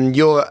as that. And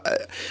you're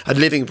a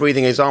living,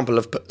 breathing example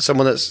of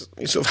someone that's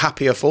sort of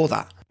happier for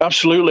that.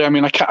 Absolutely. I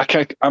mean,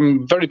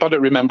 I'm very bad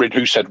at remembering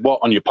who said what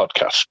on your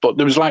podcast, but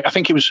there was I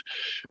think it was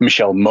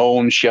Michelle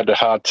Mone. She had a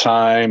hard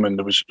time, and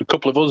there was a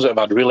couple of others that have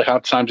had really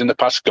hard times in the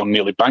past, gone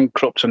nearly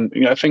bankrupt. And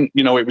I think,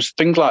 it was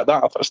things like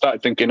that. I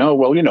started thinking, oh,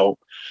 well,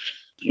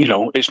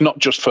 it's not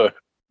just for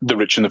the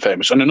rich and the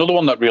famous. And another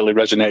one that really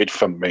resonated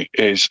from me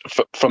is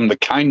from the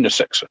kindness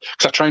sector,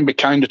 because I try and be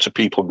kinder to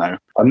people now.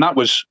 And that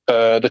was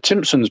the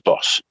Timpson's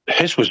boss.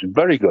 His was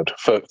very good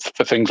for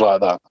things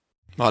like that.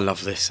 I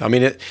love this. I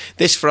mean,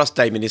 this for us,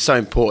 Damien, is so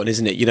important,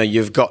 isn't it?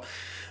 You've got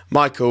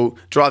Michael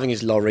driving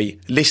his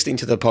lorry, listening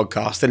to the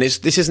podcast, and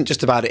this isn't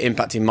just about it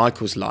impacting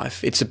Michael's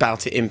life. It's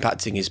about it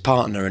impacting his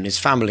partner and his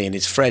family and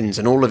his friends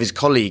and all of his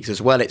colleagues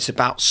as well. It's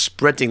about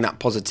spreading that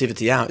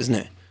positivity out, isn't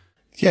it?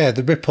 Yeah,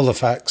 the ripple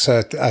effects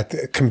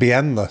can be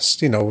endless.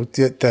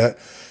 The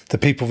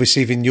people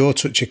receiving your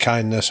touch of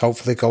kindness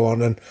hopefully go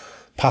on and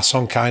pass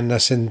on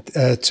kindness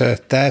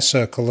to their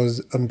circle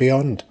and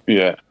beyond.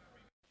 Yeah.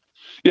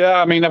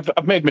 Yeah, I mean,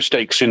 I've made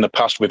mistakes in the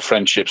past with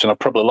friendships, and I've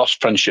probably lost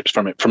friendships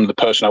from the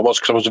person I was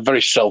because I was a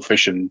very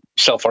selfish and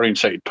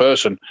self-orientated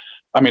person.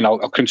 I mean, I'll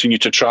continue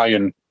to try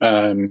and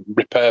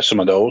repair some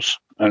of those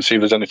and see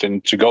if there's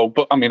anything to go.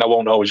 But I mean, I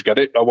won't always get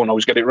it. I won't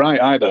always get it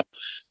right either.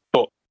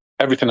 But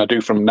everything I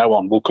do from now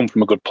on will come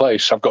from a good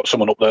place. I've got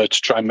someone up there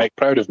to try and make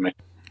proud of me.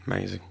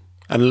 Amazing.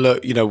 And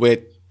look,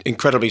 we're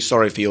incredibly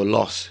sorry for your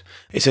loss.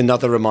 It's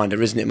another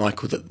reminder, isn't it,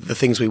 Michael, that the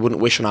things we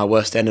wouldn't wish on our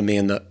worst enemy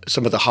and that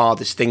some of the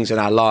hardest things in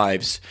our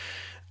lives,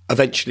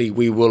 eventually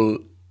we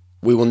will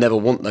never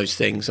want those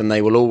things and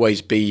they will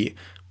always be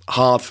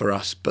hard for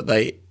us, but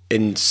they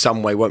in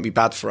some way won't be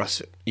bad for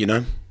us,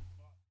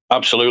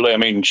 Absolutely. I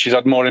mean, she's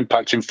had more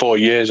impact in 4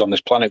 years on this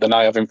planet than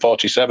I have in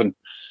 47.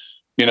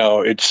 You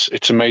know,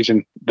 it's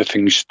amazing the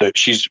things that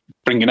she's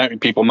bringing out in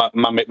people.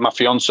 My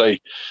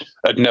fiance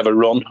had never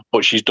run,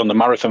 but she's done the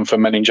marathon for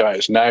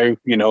meningitis now.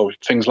 You know,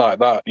 things like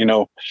that. You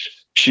know,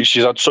 she's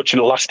had such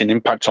a lasting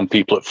impact on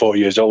people at 4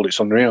 years old. It's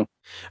unreal.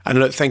 And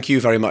look, thank you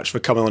very much for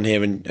coming on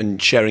here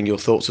and sharing your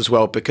thoughts as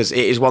well, because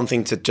it is one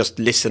thing to just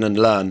listen and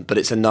learn, but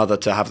it's another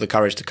to have the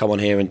courage to come on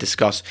here and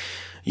discuss,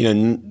 you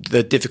know,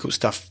 the difficult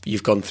stuff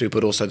you've gone through,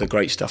 but also the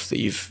great stuff that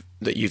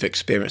you've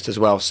experienced as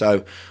well.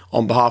 So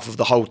on behalf of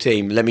the whole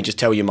team, let me just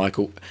tell you,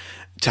 Michael,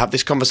 to have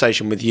this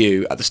conversation with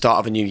you at the start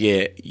of a new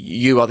year,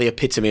 you are the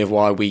epitome of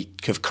why we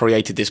have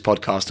created this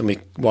podcast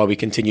and why we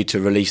continue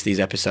to release these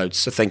episodes.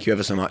 So thank you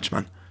ever so much,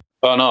 man.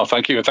 Oh, no,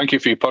 thank you. Thank you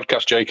for your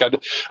podcast, Jake.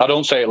 I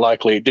don't say it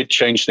lightly. It did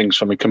change things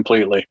for me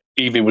completely.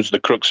 Evie was the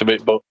crux of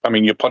it. But, I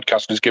mean, your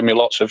podcast has given me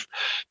lots of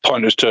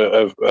pointers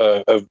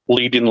of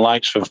leading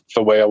lights for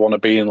the way I want to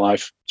be in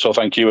life. So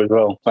thank you as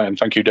well. And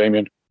thank you,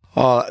 Damien.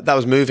 Oh, that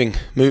was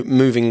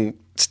moving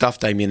stuff,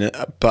 Damien,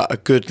 but a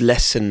good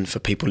lesson for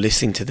people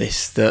listening to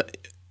this, that,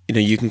 you know,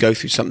 you can go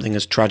through something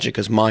as tragic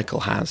as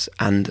Michael has,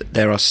 and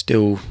there are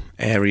still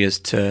areas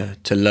to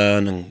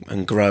learn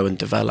and grow and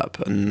develop.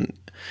 And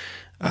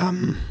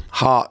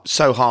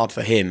so hard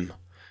for him.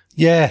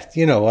 Yeah,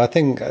 you know, I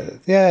think,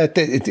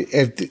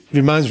 it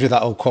reminds me of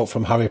that old quote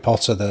from Harry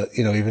Potter that,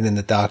 you know, even in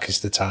the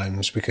darkest of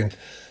times, we can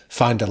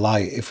find a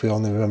light if we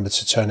only remember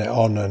to turn it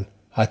on. And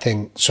I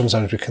think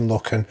sometimes we can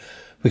look and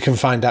we can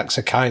find acts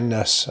of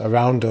kindness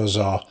around us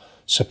or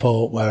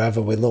support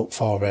wherever we look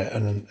for it.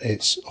 And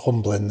it's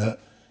humbling that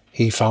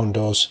he found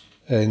us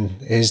in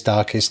his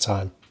darkest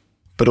time.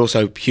 But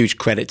also huge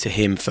credit to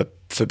him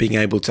for being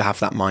able to have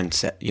that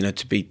mindset, you know,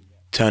 to be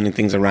turning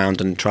things around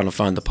and trying to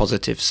find the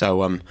positive.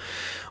 So,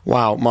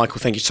 wow, Michael,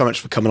 thank you so much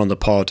for coming on the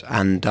pod.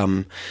 And,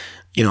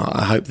 you know,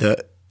 I hope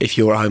that if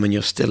you're at home and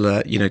you're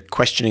still, you know,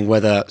 questioning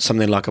whether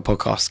something like a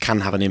podcast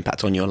can have an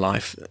impact on your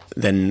life,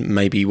 then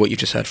maybe what you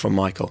just heard from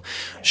Michael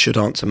should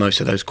answer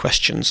most of those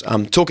questions.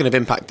 Talking of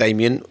impact,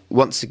 Damien,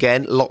 once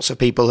again, lots of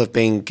people have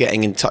been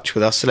getting in touch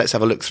with us. So let's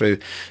have a look through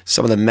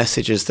some of the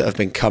messages that have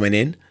been coming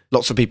in.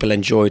 Lots of people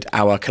enjoyed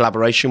our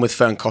collaboration with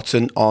Fern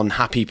Cotton on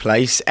Happy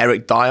Place.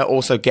 Eric Dyer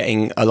also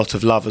getting a lot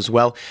of love as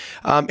well.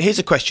 Here's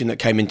a question that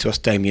came into us,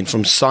 Damien,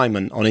 from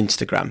Simon on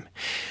Instagram.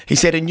 He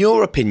said, in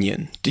your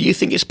opinion, do you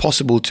think it's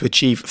possible to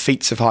achieve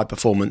feats of high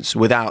performance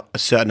without a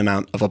certain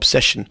amount of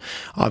obsession?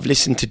 I've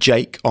listened to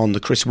Jake on the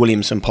Chris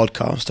Williamson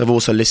podcast. I've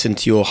also listened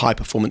to your high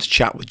performance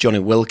chat with Johnny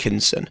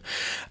Wilkinson.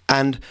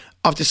 And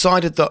I've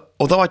decided that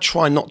although I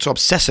try not to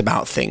obsess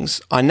about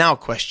things, I now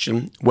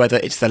question whether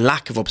it's the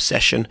lack of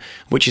obsession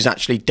which is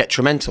actually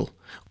detrimental,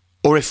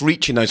 or if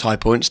reaching those high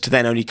points to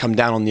then only come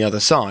down on the other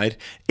side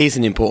is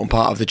an important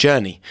part of the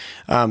journey.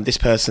 This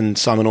person,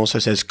 Simon, also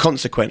says,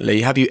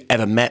 consequently, have you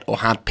ever met or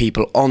had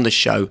people on the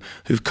show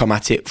who've come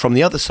at it from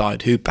the other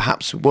side, who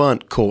perhaps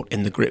weren't caught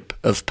in the grip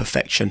of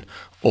perfection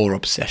or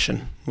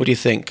obsession? What do you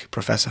think,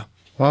 Professor?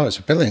 Well, it's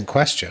a brilliant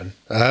question.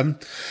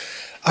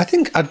 I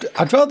think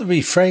I'd rather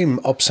reframe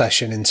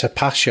obsession into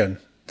passion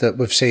that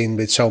we've seen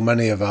with so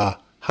many of our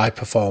high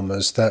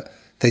performers, that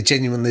they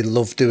genuinely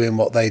love doing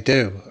what they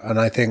do. And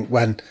I think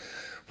when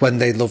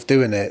they love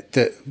doing it,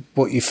 that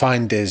what you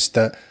find is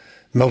that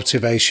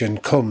motivation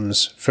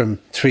comes from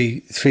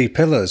three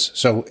pillars.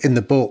 So in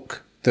the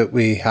book that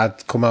we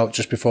had come out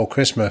just before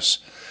Christmas,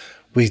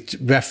 we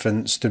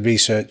referenced the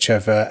research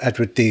of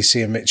Edward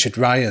Deasy and Richard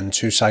Ryan,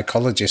 two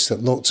psychologists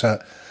that looked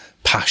at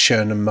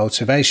passion and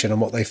motivation.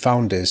 And what they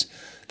found is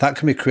that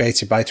can be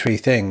created by three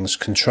things: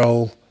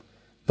 control,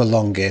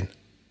 belonging,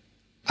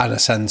 and a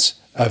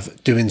sense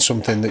of doing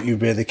something that you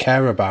really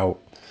care about.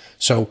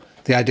 So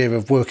the idea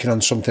of working on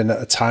something at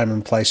a time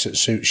and place that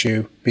suits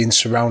you, being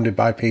surrounded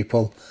by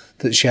people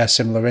that share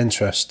similar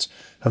interests,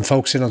 and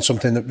focusing on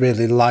something that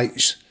really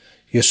lights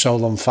your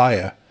soul on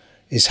fire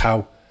is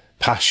how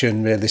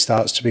passion really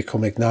starts to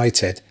become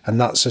ignited,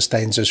 and that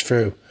sustains us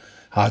through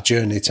our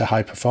journey to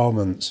high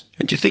performance.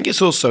 And do you think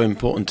it's also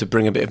important to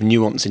bring a bit of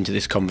nuance into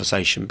this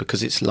conversation?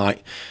 Because it's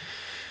like,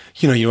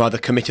 you know, you're either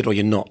committed or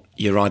you're not.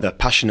 You're either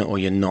passionate or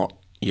you're not.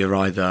 You're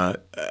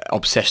either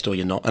obsessed or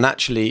you're not. And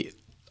actually,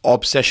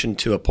 obsession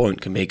to a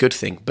point can be a good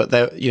thing. But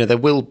there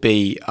will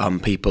be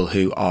people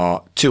who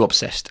are too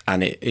obsessed,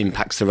 and it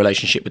impacts the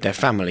relationship with their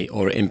family,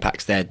 or it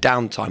impacts their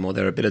downtime or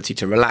their ability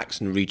to relax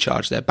and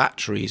recharge their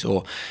batteries,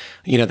 or,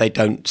 you know, they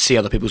don't see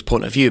other people's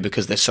point of view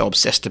because they're so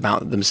obsessed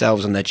about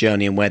themselves and their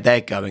journey and where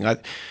they're going. I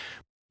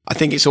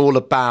think it's all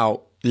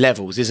about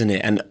levels, isn't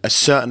it? And a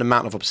certain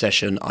amount of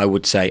obsession, I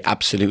would say,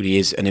 absolutely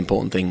is an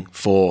important thing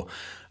for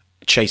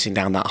chasing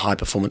down that high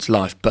performance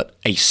life, but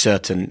a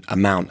certain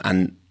amount,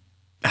 and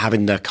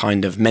having the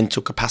kind of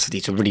mental capacity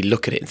to really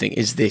look at it and think,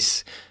 is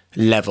this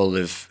level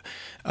of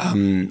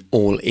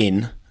all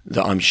in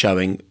that I'm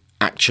showing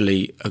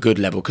actually a good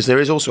level? Because there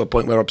is also a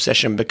point where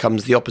obsession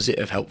becomes the opposite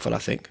of helpful, I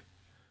think.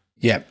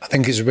 Yeah, I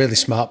think it's a really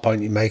smart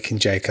point you're making,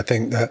 Jake. I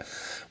think that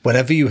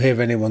whenever you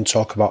hear anyone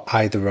talk about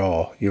either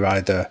or, you're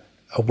either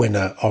a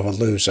winner or a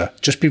loser.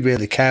 Just be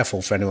really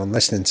careful for anyone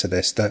listening to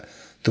this, that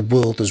the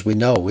world as we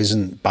know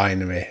isn't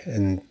binary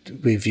and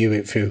we view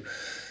it through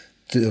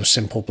those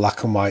simple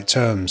black and white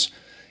terms.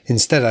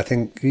 Instead, I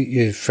think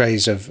your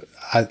phrase of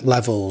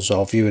levels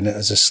or viewing it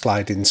as a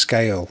sliding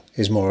scale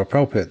is more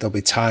appropriate. There'll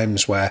be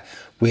times where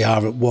we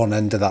are at one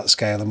end of that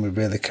scale and we're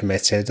really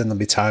committed, and there'll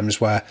be times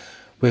where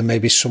we're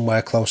maybe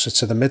somewhere closer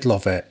to the middle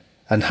of it.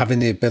 And having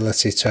the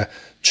ability to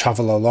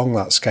travel along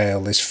that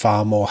scale is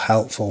far more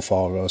helpful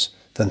for us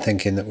than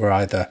thinking that we're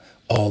either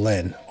all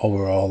in or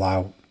we're all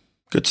out.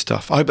 Good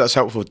stuff. I hope that's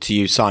helpful to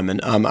you, Simon.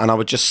 And I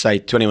would just say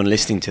to anyone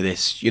listening to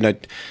this,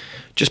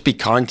 just be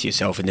kind to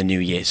yourself in the new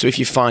year. So if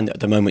you find that at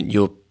the moment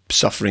you're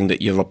suffering,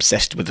 that you're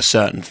obsessed with a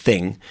certain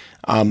thing,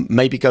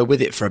 maybe go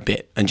with it for a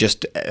bit and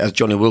just, as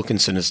Johnny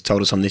Wilkinson has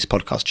told us on this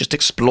podcast, just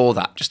explore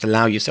that. Just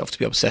allow yourself to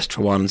be obsessed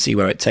for a while and see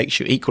where it takes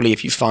you. Equally,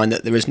 if you find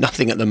that there is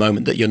nothing at the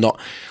moment that you're not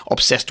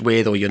obsessed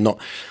with or you're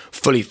not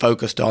fully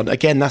focused on,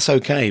 again, that's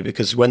okay,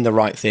 because when the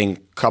right thing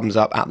comes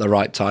up at the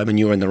right time and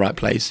you're in the right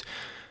place,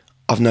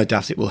 I've no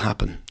doubt it will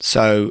happen.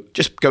 So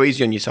just go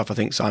easy on yourself, I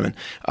think, Simon.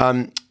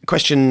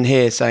 Question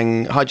here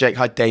saying, hi Jake,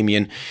 hi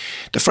Damien.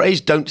 The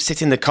phrase "don't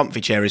sit in the comfy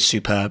chair" is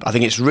superb. I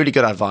think it's really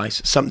good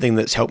advice, something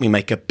that's helped me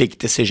make a big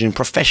decision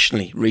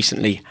professionally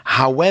recently.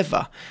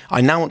 However,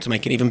 I now want to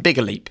make an even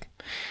bigger leap.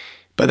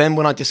 But then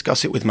when I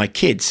discuss it with my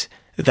kids,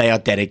 they are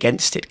dead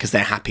against it because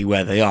they're happy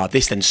where they are.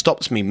 This then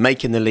stops me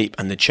making the leap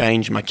and the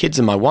change. My kids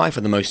and my wife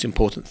are the most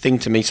important thing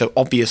to me. So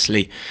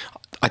obviously,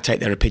 I take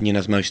their opinion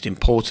as most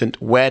important.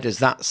 Where does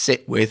that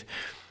sit with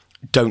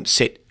don't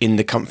sit in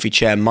the comfy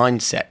chair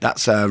mindset?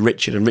 That's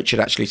Richard, and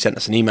Richard actually sent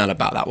us an email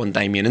about that one,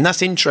 Damien. And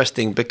that's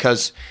interesting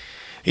because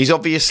he's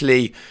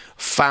obviously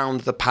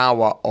found the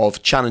power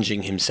of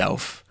challenging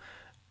himself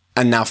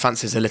and now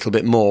fancies a little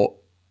bit more,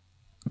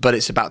 but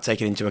it's about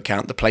taking into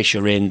account the place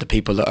you're in, the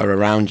people that are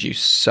around you.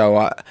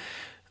 So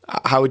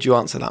how would you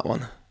answer that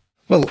one?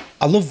 Well,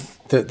 I love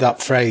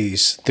that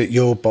phrase that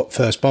your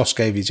first boss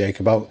gave you, Jake,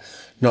 about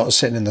not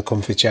sitting in the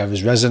comfy chair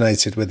has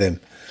resonated with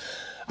him.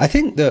 I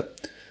think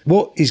that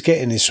what he's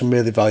getting is some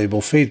really valuable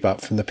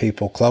feedback from the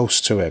people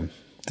close to him.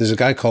 There's a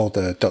guy called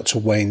Dr.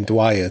 Wayne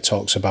Dwyer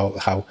talks about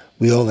how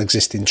we all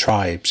exist in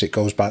tribes. It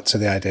goes back to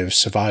the idea of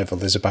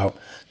survival is about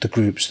the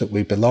groups that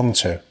we belong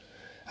to.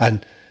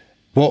 And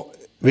what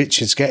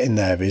Richard's getting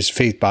there is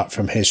feedback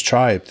from his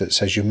tribe that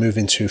says you're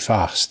moving too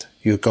fast.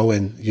 You're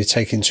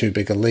taking too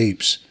big a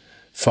leaps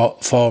for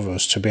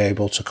us to be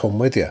able to come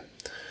with you.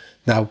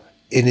 Now,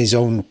 in his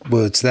own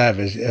words there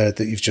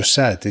that you've just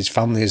said, his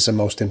family is the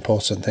most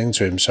important thing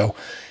to him. So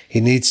he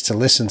needs to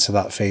listen to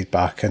that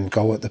feedback and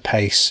go at the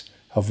pace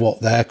of what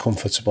they're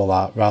comfortable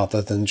at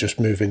rather than just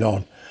moving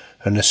on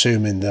and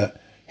assuming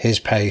that his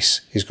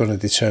pace is going to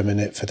determine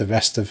it for the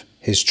rest of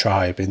his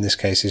tribe, in this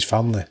case, his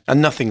family.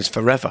 And nothing's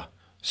forever.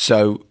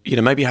 So,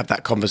 maybe have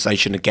that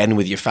conversation again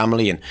with your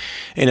family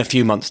in a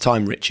few months'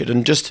 time, Richard,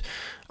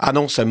 and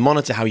also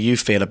monitor how you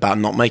feel about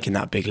not making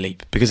that big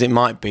leap, because it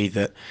might be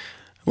that,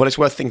 well, it's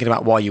worth thinking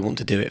about why you want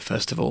to do it,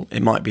 first of all.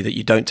 It might be that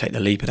you don't take the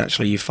leap and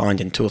actually you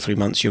find in 2 or 3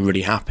 months you're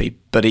really happy.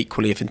 But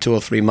equally, if in 2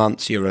 or 3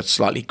 months you're a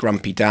slightly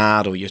grumpy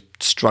dad or you're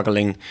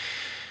struggling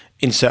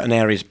in certain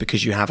areas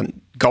because you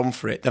haven't gone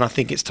for it, then I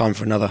think it's time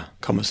for another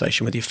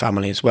conversation with your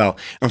family as well.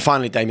 And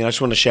finally, Damien, I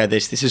just want to share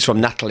this. This is from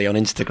Natalie on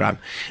Instagram.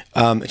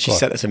 She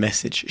sent us a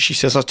message. She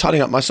says, I was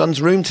tidying up my son's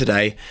room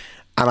today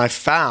and I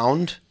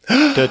found...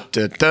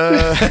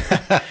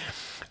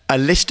 a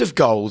list of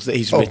goals that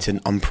he's written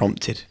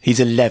unprompted. He's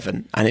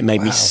 11, and it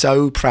made me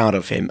so proud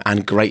of him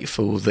and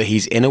grateful that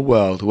he's in a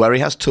world where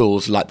he has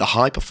tools like the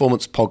High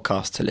Performance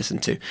podcast to listen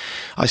to.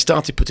 I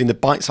started putting the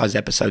bite-sized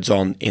episodes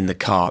on in the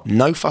car.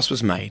 No fuss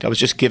was made. I was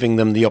just giving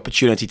them the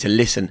opportunity to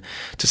listen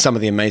to some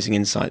of the amazing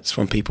insights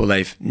from people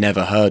they've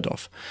never heard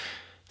of.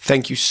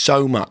 Thank you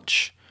so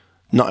much,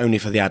 not only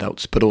for the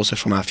adults, but also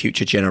from our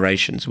future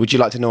generations. Would you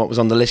like to know what was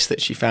on the list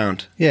that she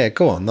found? Yeah,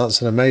 go on.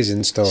 That's an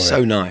amazing story.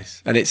 So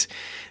nice. And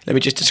let me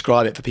just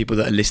describe it for people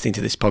that are listening to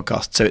this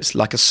podcast. So it's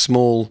like a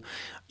small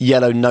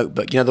yellow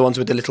notebook, the ones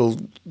with the little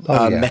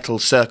metal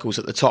circles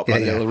at the top,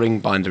 like little ring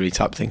bindery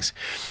type things.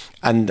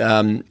 And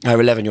her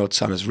 11-year-old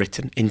son has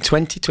written, in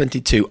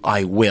 2022,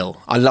 I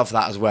will. I love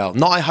that as well.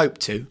 Not I hope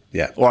to,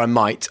 or I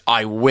might,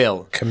 I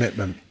will.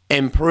 Commitment.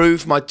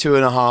 Improve my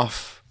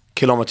 2.5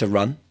 kilometre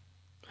run.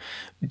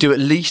 Do at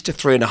least a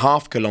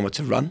 3.5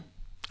 kilometre run.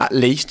 At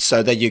least.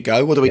 So there you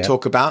go. What do we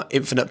talk about?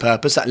 Infinite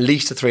purpose. At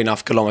least a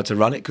 3.5 kilometre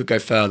run. It could go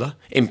further.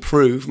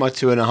 Improve my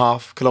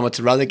 2.5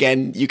 kilometre run.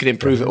 Again, you can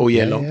improve it all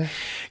year long. Yeah.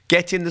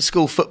 Get in the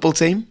school football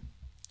team.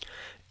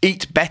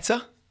 Eat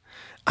better.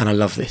 And I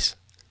love this.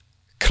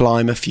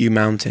 Climb a few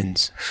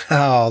mountains.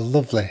 Oh,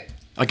 lovely.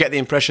 I get the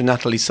impression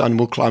Natalie's son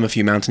will climb a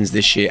few mountains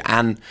this year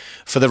and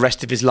for the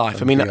rest of his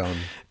life.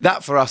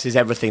 That for us is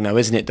everything though,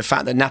 isn't it? The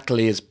fact that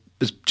Natalie has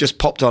just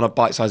popped on a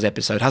bite-sized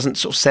episode, hasn't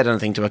sort of said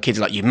anything to her kids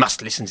like, you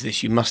must listen to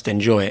this, you must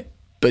enjoy it,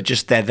 but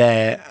just they're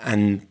there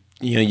and,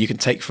 you can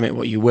take from it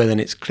what you will, and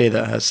it's clear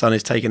that her son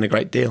is taking a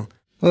great deal.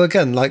 Well,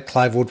 again, like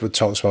Clive Woodward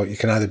talks about, you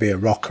can either be a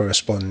rock or a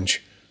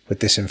sponge with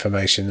this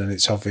information, and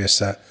it's obvious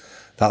that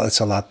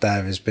little lad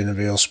there has been a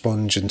real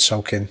sponge and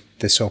soaking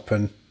this up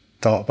and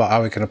thought about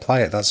how we can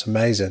apply it. That's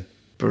amazing.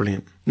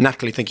 Brilliant.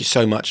 Natalie, thank you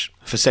so much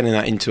for sending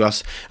that in to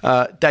us.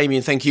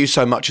 Damien, thank you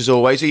so much as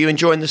always. Are you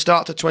enjoying the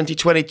start to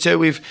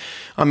 2022?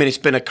 It's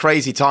been a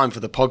crazy time for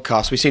the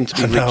podcast. We seem to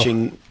be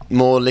reaching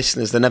more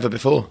listeners than ever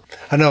before.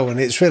 I know, and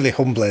it's really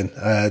humbling,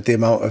 the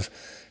amount of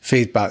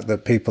feedback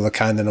that people are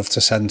kind enough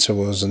to send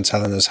to us and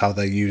telling us how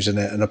they're using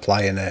it and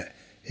applying it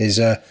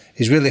is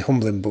really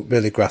humbling but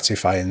really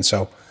gratifying.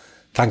 So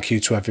thank you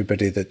to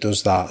everybody that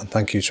does that, and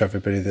thank you to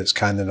everybody that's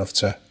kind enough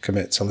to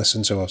commit to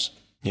listen to us.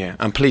 Yeah,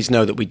 and please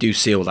know that we do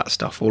see all that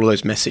stuff, all of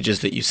those messages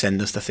that you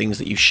send us, the things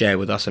that you share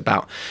with us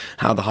about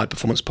how the High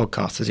Performance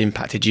Podcast has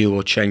impacted you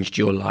or changed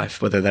your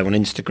life, whether they're on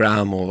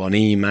Instagram or on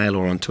email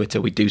or on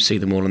Twitter. We do see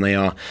them all, and they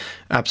are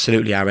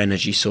absolutely our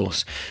energy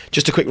source.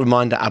 Just a quick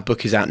reminder, our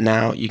book is out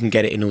now. You can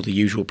get it in all the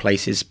usual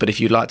places, but if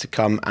you'd like to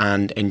come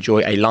and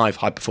enjoy a live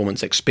high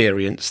performance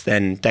experience,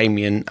 then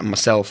Damien and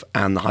myself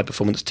and the High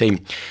Performance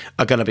team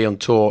are going to be on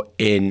tour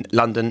in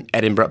London,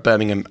 Edinburgh,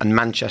 Birmingham and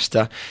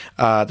Manchester.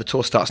 The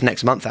tour starts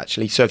next month,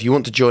 actually. So if you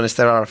want to join us,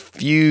 there are a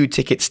few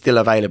tickets still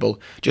available.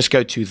 Just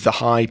go to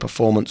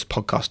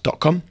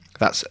thehighperformancepodcast.com.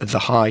 That's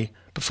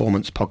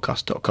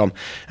thehighperformancepodcast.com,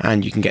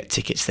 and you can get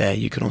tickets there.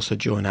 You can also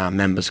join our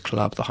members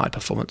club, the High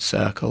Performance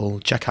Circle,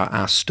 check out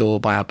our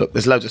store, buy our book.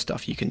 There's loads of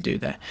stuff you can do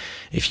there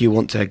if you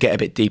want to get a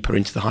bit deeper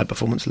into the high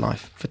performance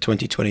life for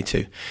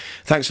 2022.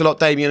 Thanks a lot,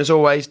 Damien, as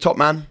always. Top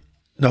man.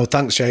 No,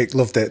 thanks, Jake.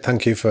 Loved it.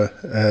 Thank you for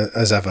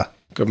as ever.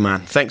 Good man.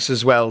 Thanks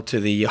as well to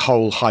the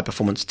whole High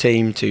Performance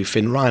team, to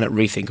Finn Ryan at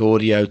Rethink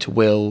Audio, to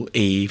Will,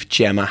 Eve,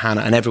 Gemma,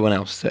 Hannah, and everyone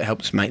else that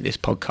helps make this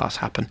podcast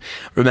happen.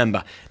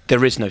 Remember,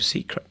 there is no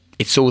secret.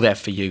 It's all there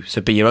for you.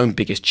 So be your own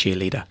biggest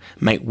cheerleader.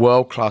 Make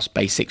world-class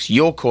basics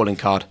your calling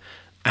card,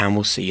 and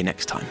we'll see you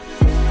next time.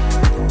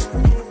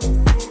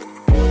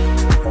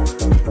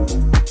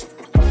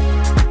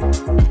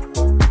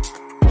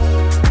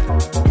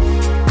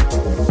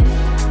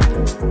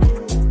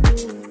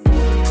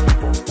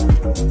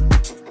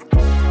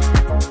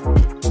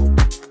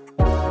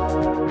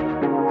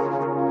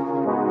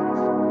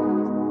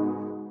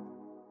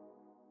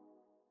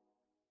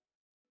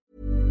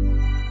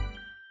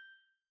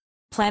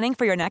 Planning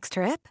for your next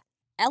trip?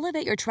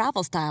 Elevate your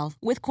travel style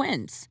with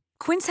Quince.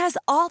 Quince has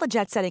all the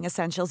jet-setting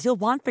essentials you'll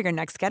want for your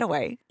next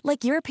getaway,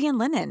 like European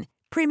linen,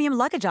 premium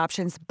luggage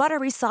options,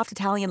 buttery soft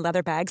Italian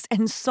leather bags,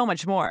 and so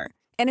much more.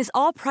 And is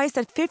all priced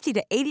at 50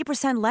 to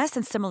 80% less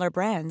than similar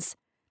brands.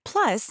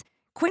 Plus,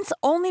 Quince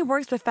only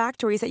works with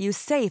factories that use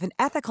safe and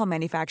ethical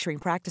manufacturing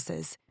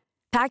practices.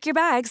 Pack your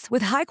bags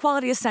with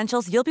high-quality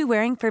essentials you'll be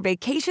wearing for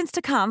vacations to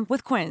come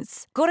with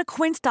Quince. Go to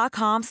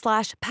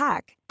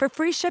quince.com/pack for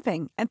free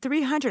shipping and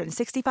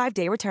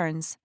 365-day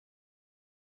returns.